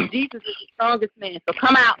 name. Jesus is the strongest man. So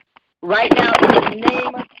come out right now in the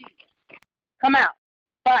name of Jesus. Come out.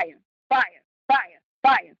 Fire, fire, fire,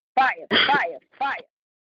 fire, fire, fire, fire.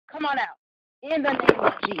 Come on out. In the name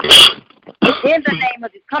of Jesus. In the name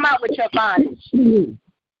of Jesus. Come out with your bondage.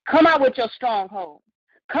 Come out with your stronghold.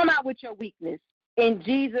 Come out with your weakness. In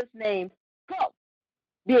Jesus' name, go.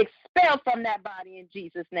 Be expelled from that body in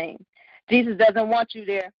Jesus' name. Jesus doesn't want you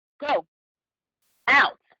there. Go.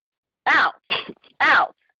 Out. Out.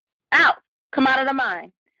 Out. Out. Come out of the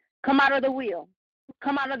mind. Come out of the will.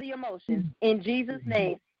 Come out of the emotions. In Jesus'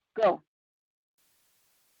 name, go.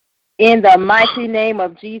 In the mighty name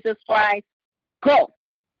of Jesus Christ, go.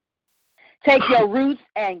 Take your roots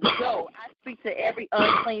and go. I speak to every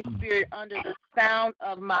unclean spirit under the sound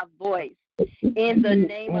of my voice. In the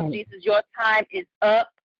name of Jesus, your time is up.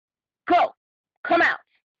 Go. Come out.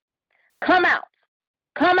 Come out.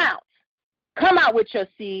 Come out. Come out with your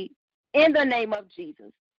seed. In the name of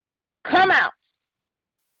Jesus. Come out.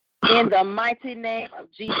 In the mighty name of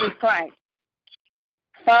Jesus Christ.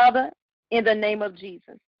 Father, in the name of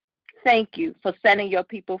Jesus, thank you for setting your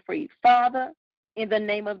people free. Father, in the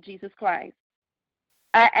name of Jesus Christ,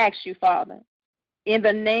 I ask you, Father, in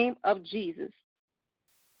the name of Jesus,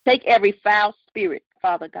 take every foul spirit,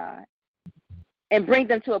 Father God, and bring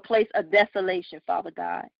them to a place of desolation, Father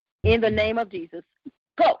God. In the name of Jesus,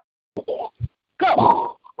 go. Go.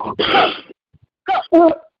 Go.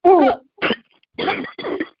 Go. Go.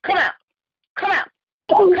 Come out. Come out.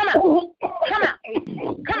 Come out. Come out.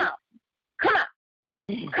 Come out. Come out.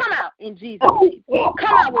 Come out in Jesus' name.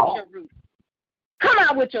 Come out with your roots. Come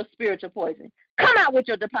out with your spiritual poison. Come out with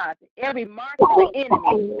your deposit. Every mark of the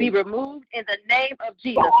enemy be removed in the name of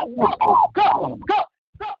Jesus. Go, go, go,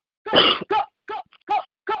 go, go, go, go, go,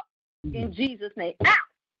 go. In Jesus' name. Out.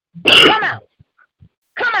 Come out.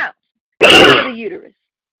 Come out. Come out of the uterus.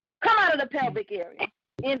 Come out of the pelvic area.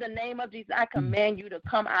 In the name of Jesus, I command you to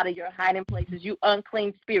come out of your hiding places, you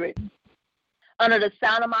unclean spirit. Under the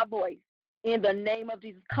sound of my voice, in the name of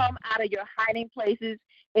Jesus, come out of your hiding places.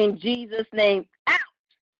 In Jesus' name, out.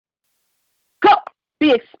 Go.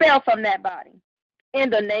 Be expelled from that body.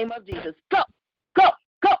 In the name of Jesus. Go. Go.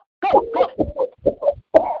 Go. Go.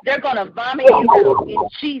 Go. They're going to vomit you out in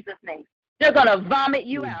Jesus' name. They're going to vomit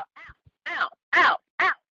you out. Out. Out.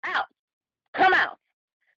 Out. Out. Come out.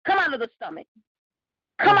 Come out of the stomach.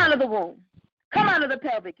 Come out of the womb. Come out of the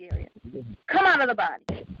pelvic area. Come out of the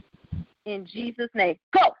body. In Jesus' name.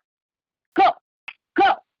 Go. Go.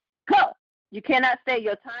 Go. Go. You cannot stay.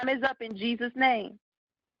 Your time is up in Jesus' name.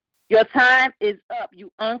 Your time is up,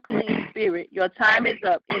 you unclean spirit. Your time is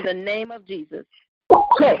up in the name of Jesus. Go.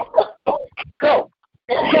 Go. Go. Go.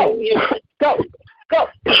 Go. Go.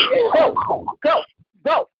 Go.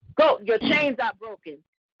 Go. Go. Your chains are broken.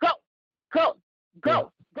 Go. Go.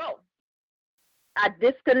 Go. Go. I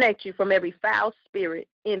disconnect you from every foul spirit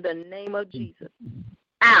in the name of Jesus.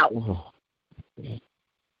 Out.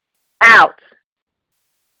 Out.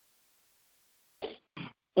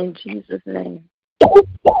 In Jesus' name.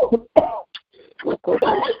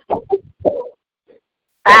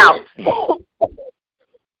 Out.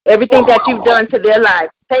 Everything that you've done to their life,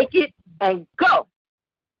 take it and go.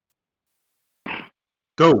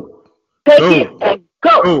 Go. Take go. it and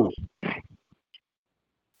go. Go.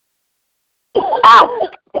 Out.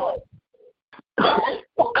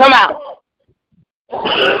 Come out.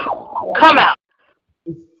 Come out.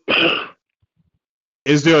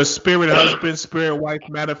 Is there a spirit husband, spirit wife?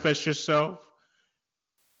 Manifest yourself.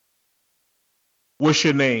 What's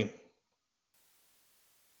your name?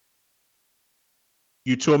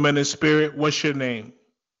 You tormented spirit. What's your name?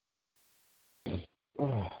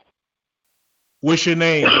 What's your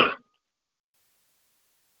name?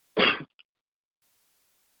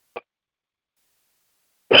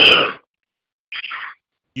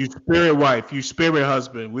 You spirit wife, you spirit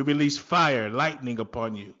husband, we release fire, lightning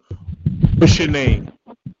upon you. What's your name?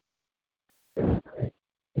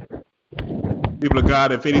 People of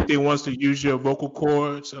God, if anything wants to use your vocal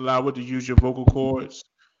cords, allow it to use your vocal cords.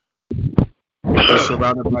 You're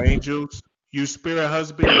surrounded by angels. You spirit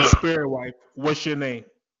husband, you spirit wife, what's your name?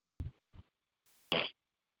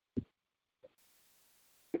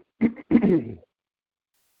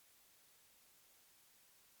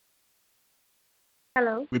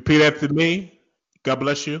 Hello. Repeat after me. God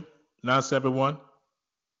bless you. 971.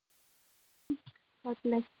 God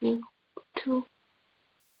bless you too.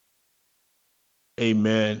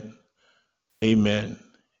 Amen. Amen.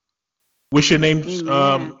 What's your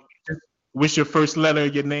name? What's your first letter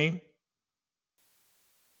of your name?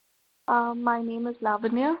 My name is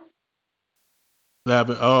Lavanya.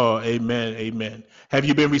 Oh, amen. Amen. Have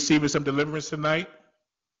you been receiving some deliverance tonight?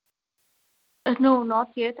 No,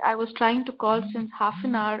 not yet. I was trying to call since half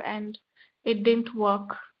an hour and it didn't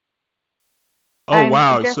work. Oh, and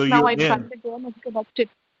wow. Just So now you're I tried in. again. It's connected.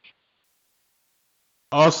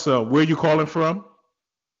 Awesome. Where are you calling from?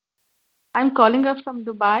 I'm calling up from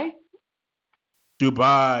Dubai.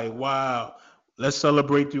 Dubai. Wow. Let's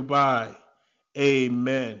celebrate Dubai.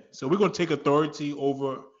 Amen. So we're going to take authority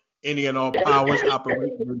over any and all powers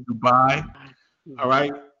operating in Dubai. All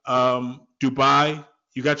right. Dubai,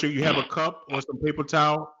 you have a cup or some paper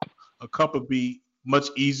towel. A cup would be much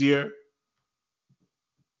easier.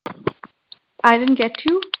 I didn't get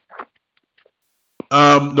you.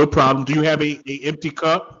 No problem. Do you have a empty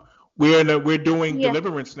cup? We're doing Yes.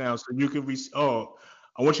 deliverance now, so you can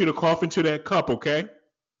I want you to cough into that cup, okay?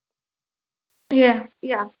 Yeah.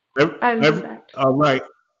 I'll do that.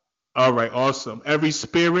 All right, awesome. Every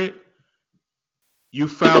spirit, you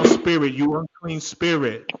foul spirit, you unclean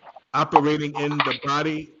spirit, operating in the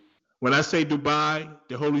body. When I say Dubai,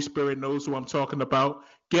 the Holy Spirit knows who I'm talking about.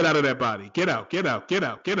 Get out of that body. Get out. Get out. Get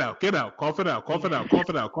out. Get out. Get out. Cough it out. Cough it out. Cough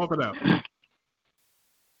it out. Cough it out.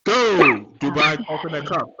 Go, Dubai, cough in that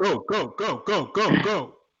cup. Go, go, go, go, go,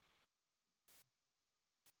 go.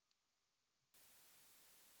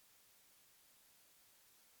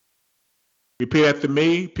 Repeat after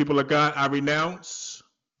me, people of God. I renounce.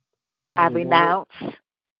 I renounce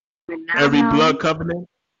Every blood covenant.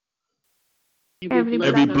 Every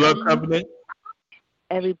blood covenant.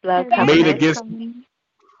 every blood Made covenant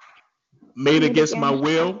made against my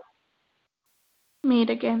will.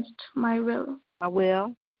 Made against my will. my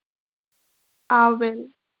will Our will.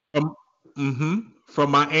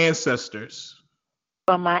 From my ancestors.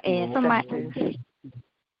 from my From my ancestors.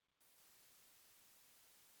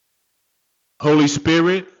 Holy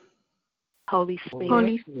Spirit, Holy Spirit,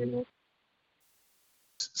 Holy Spirit.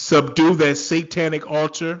 subdue that satanic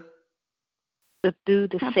altar. subdue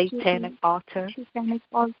the Subdue satanic altar Satanic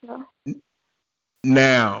altar.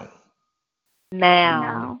 Now.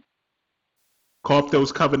 now. Cough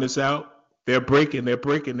those covenants out. They're breaking. They're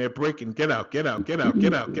breaking. They're breaking. Get out. Get out. Get out.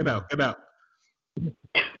 Get out. Get out. Get out.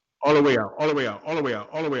 All the way out. All the way out. All the way out.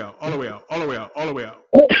 All the way out. All the way out. All the way out. All the way out.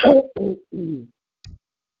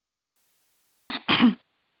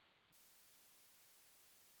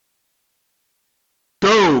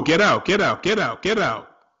 Go. Get out. Get out. Get out. Get out.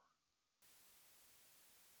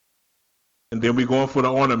 And then we're going for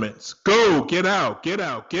the ornaments. Go. Get out. Get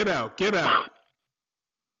out. Get out. Get out.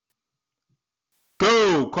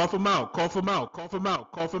 Go. Cough them out. Cough them out. Cough them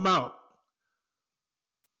out. Cough them out.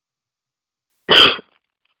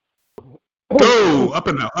 Go. Up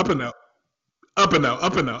and out. Up and out. Up and out.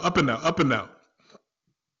 Up and out. Up and out. Up and out.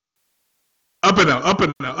 Up and out. Up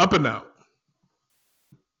and out. Up and out.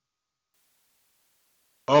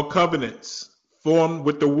 All covenants formed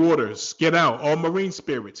with the waters. Get out. All marine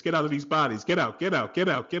spirits. Get out of these bodies. Get out. Get out. Get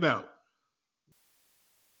out. Get out.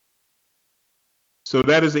 So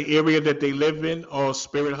that is the area that they live in. All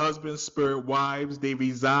spirit husbands, spirit wives, they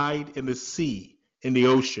reside in the sea, in the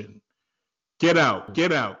ocean. Get out.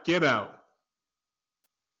 Get out. Get out.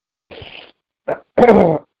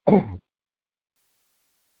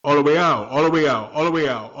 All the way out. All the way out. All the way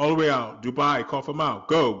out. All the way out. Dubai, cough them out.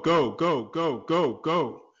 Go. Go. Go. Go. Go.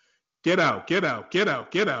 Go. Get out. Get out. Get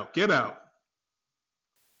out. Get out. Get out.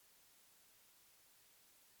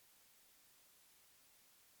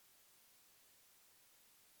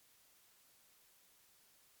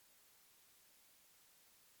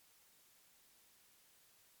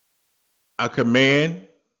 I command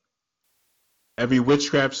every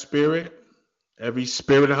witchcraft spirit, every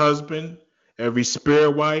spirit husband, every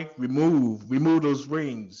spirit wife, remove those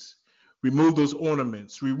rings, remove those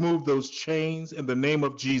ornaments, remove those chains in the name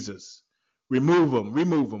of Jesus. Remove them,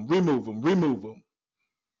 remove them, remove them, remove them.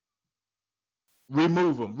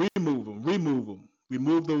 Remove them, remove them, remove them.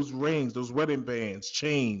 Remove those rings, those wedding bands,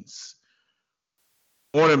 chains,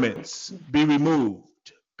 ornaments. Be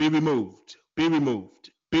removed, be removed, be removed,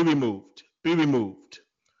 be removed, be removed.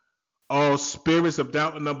 All spirits of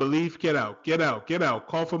doubt and unbelief, get out, get out, get out.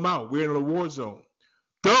 Cough them out. We're in a war zone.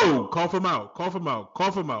 Go, cough them out, cough them out,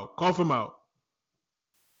 cough them out, cough them out.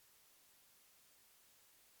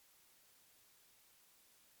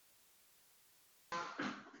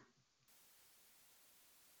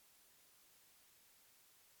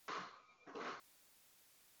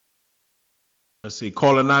 Let's see,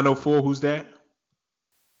 caller 904, who's that?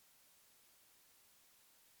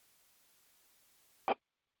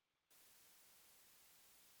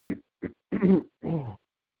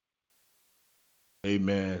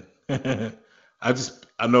 Amen.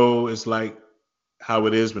 I know it's like how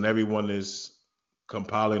it is when everyone is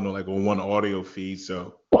compiling on like on one audio feed.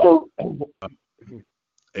 So,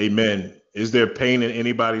 amen. Is there pain in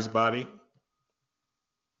anybody's body?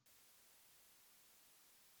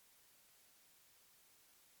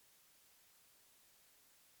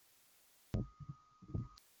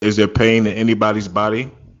 Is there pain in anybody's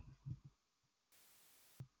body?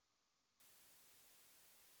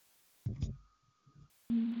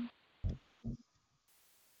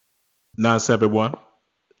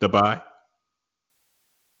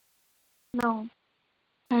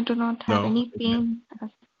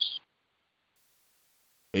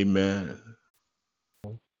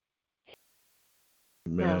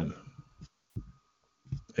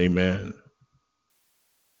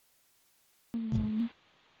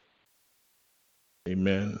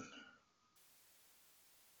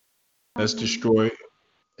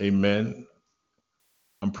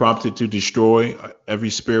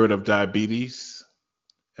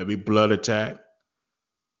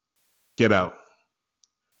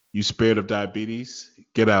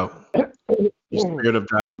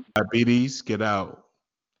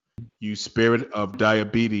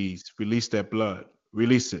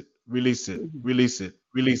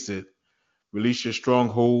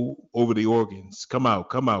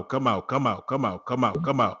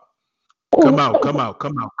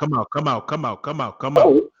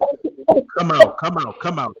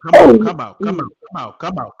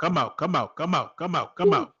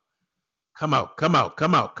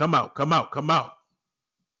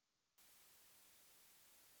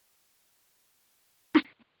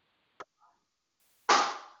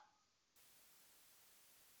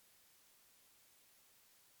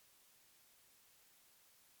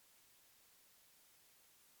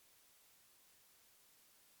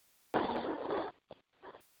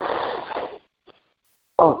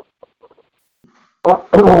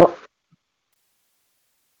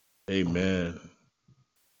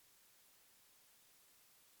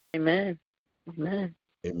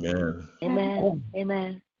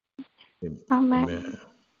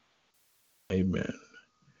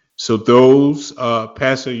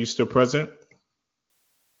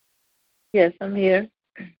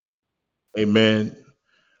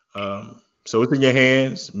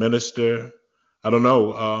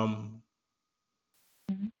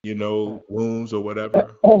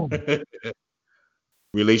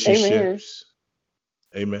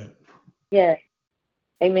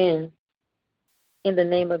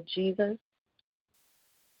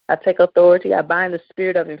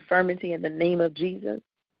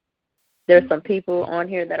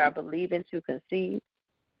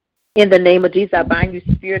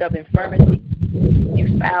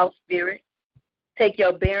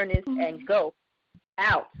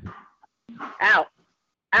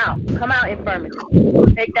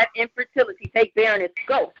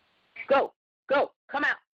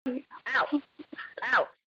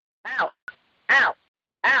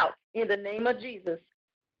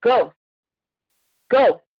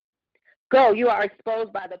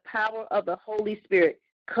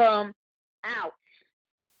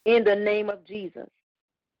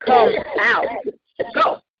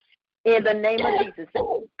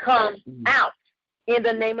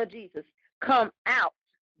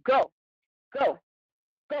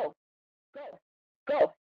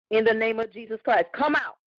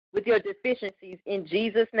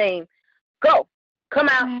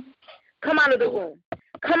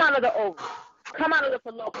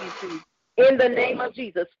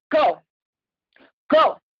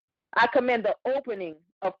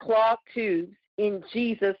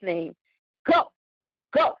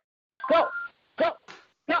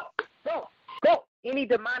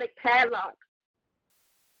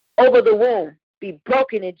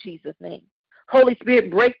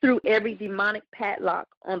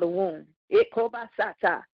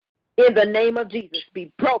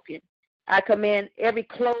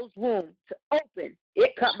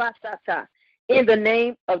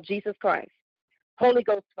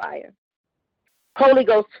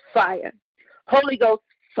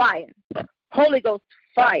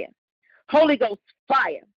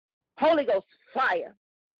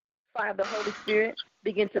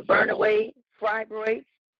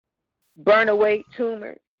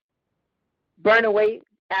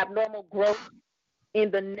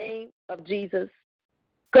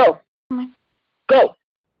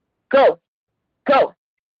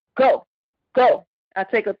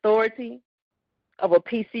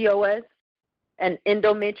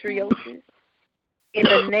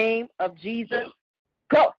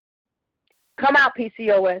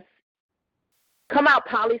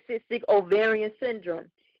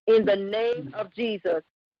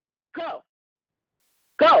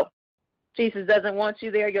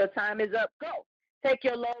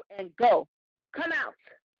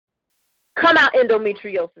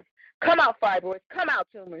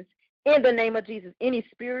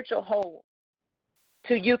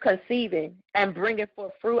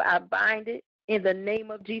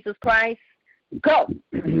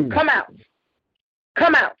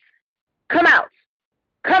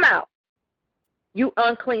 You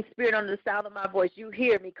unclean spirit under the sound of my voice. You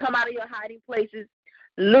hear me. Come out of your hiding places.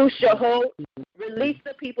 Loose your hold. Release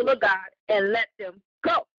the people of God and let them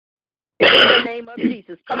go. In the name of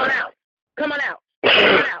Jesus. Come on out. Come on out. Come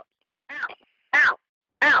on out. Out. Out.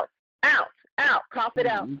 Out. Out. Out. Cough it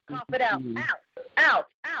out. Cough it out. Out. Out.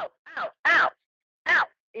 Out. Out. Out. Out.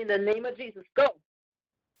 In the name of Jesus. Go.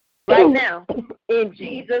 Right now. In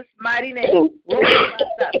Jesus' mighty name. Go.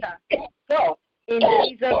 In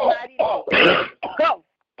Jesus' mighty name. Go.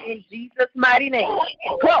 In Jesus' mighty name.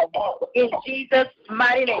 Go. In Jesus'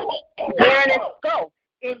 mighty name. Baroness, go.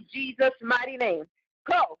 In Jesus' mighty name.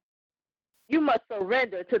 Go. You must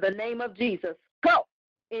surrender to the name of Jesus. Go.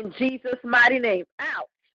 In Jesus' mighty name. Out.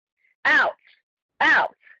 Out.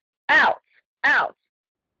 Out. Out. Out.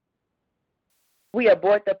 We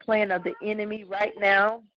abort the plan of the enemy right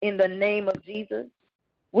now in the name of Jesus.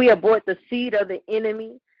 We abort the seed of the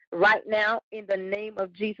enemy right now in the name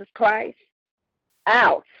of Jesus Christ.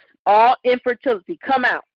 Out. All infertility, come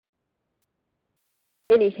out.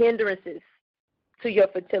 Any hindrances to your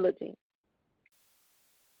fertility,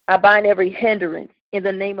 I bind every hindrance in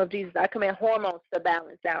the name of Jesus. I command hormones to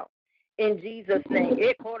balance out. In Jesus' name.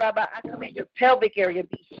 I command your pelvic area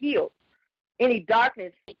be healed. Any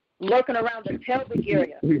darkness lurking around the pelvic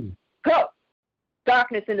area, go.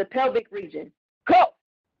 Darkness in the pelvic region, go.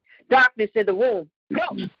 Darkness in the womb, go.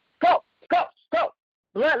 Go. Go. Go.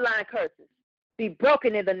 Bloodline curses be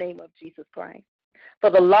broken in the name of Jesus Christ. For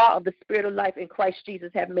the law of the Spirit of life in Christ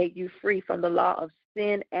Jesus have made you free from the law of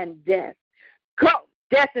sin and death. Go.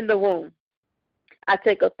 Death in the womb. I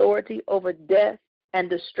take authority over death and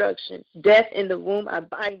destruction. Death in the womb, I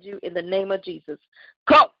bind you in the name of Jesus.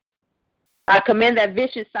 Go. I command that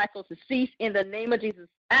vicious cycle to cease in the name of Jesus.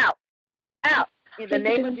 Out. Out. In the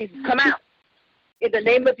name of Jesus. Come out. In the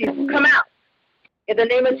name of Jesus. Come out. In the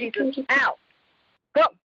name of Jesus. Out. Go.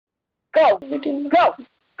 Go. Go. Go.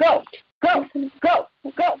 Go. Go. Go.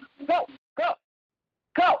 Go. Go.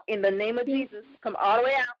 Go. In the name of Jesus. Come all the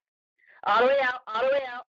way out. All the way out. All the way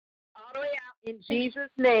out. All the way out. In Jesus'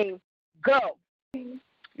 name. Go.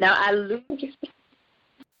 Now I lose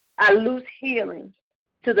healing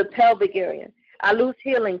to the pelvic area. I lose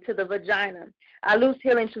healing to the vagina. I lose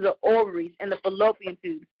healing to the ovaries and the fallopian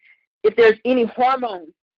tubes. If there's any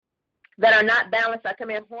hormones that are not balanced, I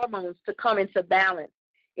command hormones to come into balance.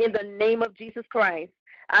 In the name of Jesus Christ,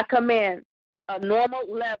 I command a normal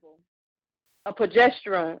level of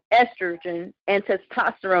progesterone, estrogen, and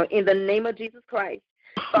testosterone in the name of Jesus Christ.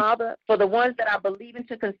 Father, for the ones that are believing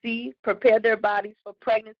to conceive, prepare their bodies for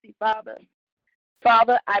pregnancy, Father.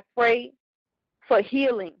 Father, I pray for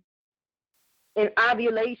healing in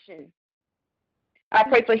ovulation. I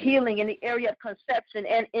pray for healing in the area of conception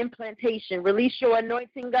and implantation. Release your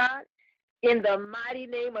anointing, God, in the mighty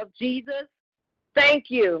name of Jesus. Thank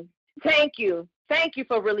you. Thank you. Thank you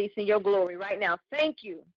for releasing your glory right now. Thank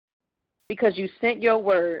you because you sent your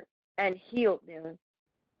word and healed them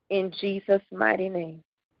in Jesus' mighty name.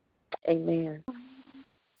 Amen.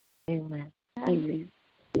 Amen. Amen.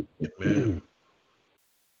 Amen.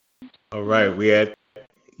 All right, we had,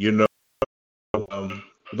 look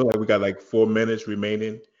like we got like 4 minutes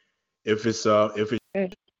remaining. If it's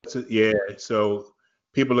yeah. So,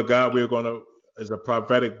 people of God, we're gonna, as a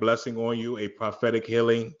prophetic blessing on you, a prophetic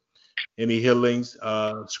healing. Any healings,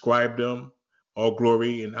 scribe them. All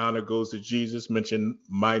glory and honor goes to Jesus. Mention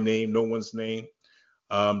my name, no one's name.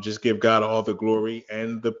 Just give God all the glory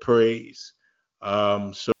and the praise.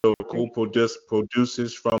 So who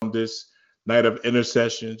produces from this night of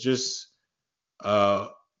intercession, just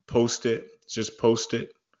post it. Just post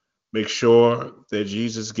it. Make sure that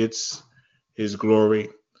Jesus gets his glory.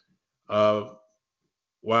 Wow,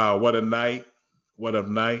 what a night. What a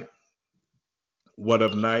night. What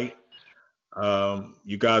a night.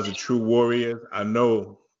 You guys are true warriors. I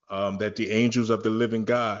know that the angels of the living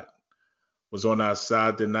God was on our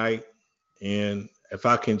side tonight. And if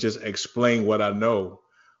I can just explain what I know,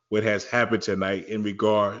 what has happened tonight in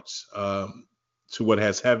regards to what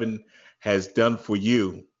heaven has done for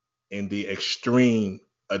you in the extreme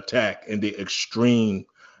attack, in the extreme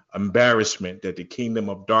embarrassment that the kingdom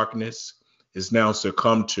of darkness is now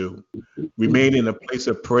succumbed to. Remain in a place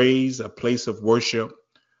of praise, a place of worship.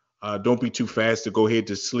 Don't be too fast to go ahead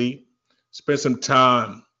to sleep. Spend some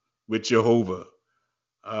time with Jehovah.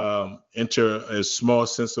 Enter a small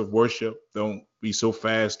sense of worship. Don't be so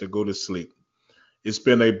fast to go to sleep. It's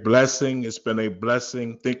been a blessing. It's been a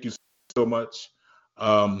blessing. Thank you so much,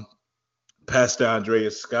 Pastor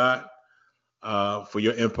Andrea Scott, for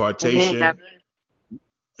your impartation.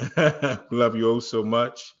 Love you all so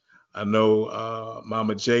much. I know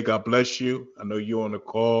Mama J, God bless you. I know you're on the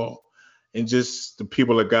call and just the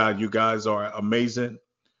people of God. You guys are amazing.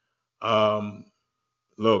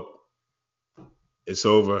 Look, it's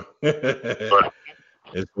over.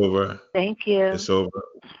 It's over. Thank you. It's over.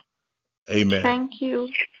 Amen. Thank you.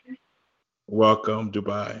 Welcome,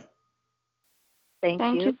 Dubai. Thank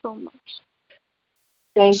Thank you. you so much.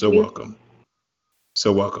 Thank So you. welcome.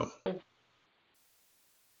 So welcome.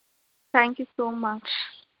 Thank you so much.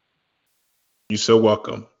 You're so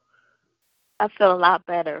welcome. I feel a lot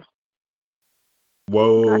better.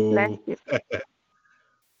 God bless Whoa. you.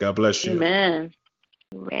 God bless you. Amen.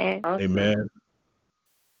 Amen. Awesome. Amen.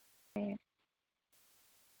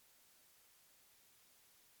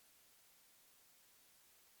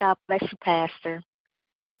 God bless you, Pastor.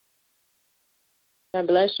 God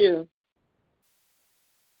bless you.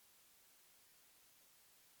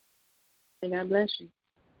 And God bless you.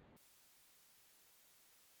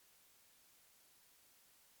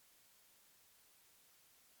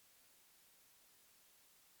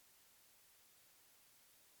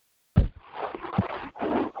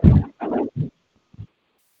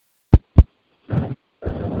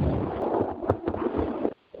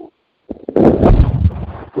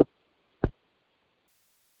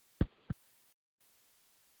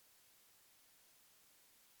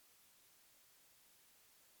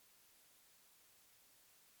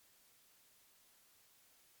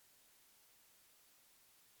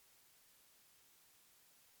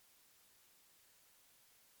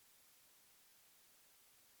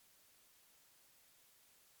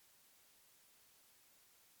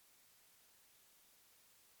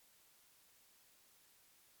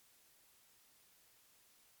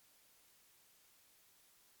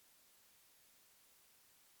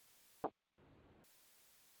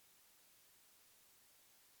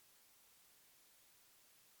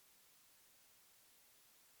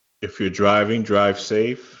 If you're driving, drive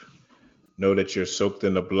safe. Know that you're soaked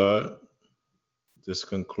in the blood. This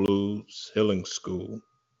concludes Healing School.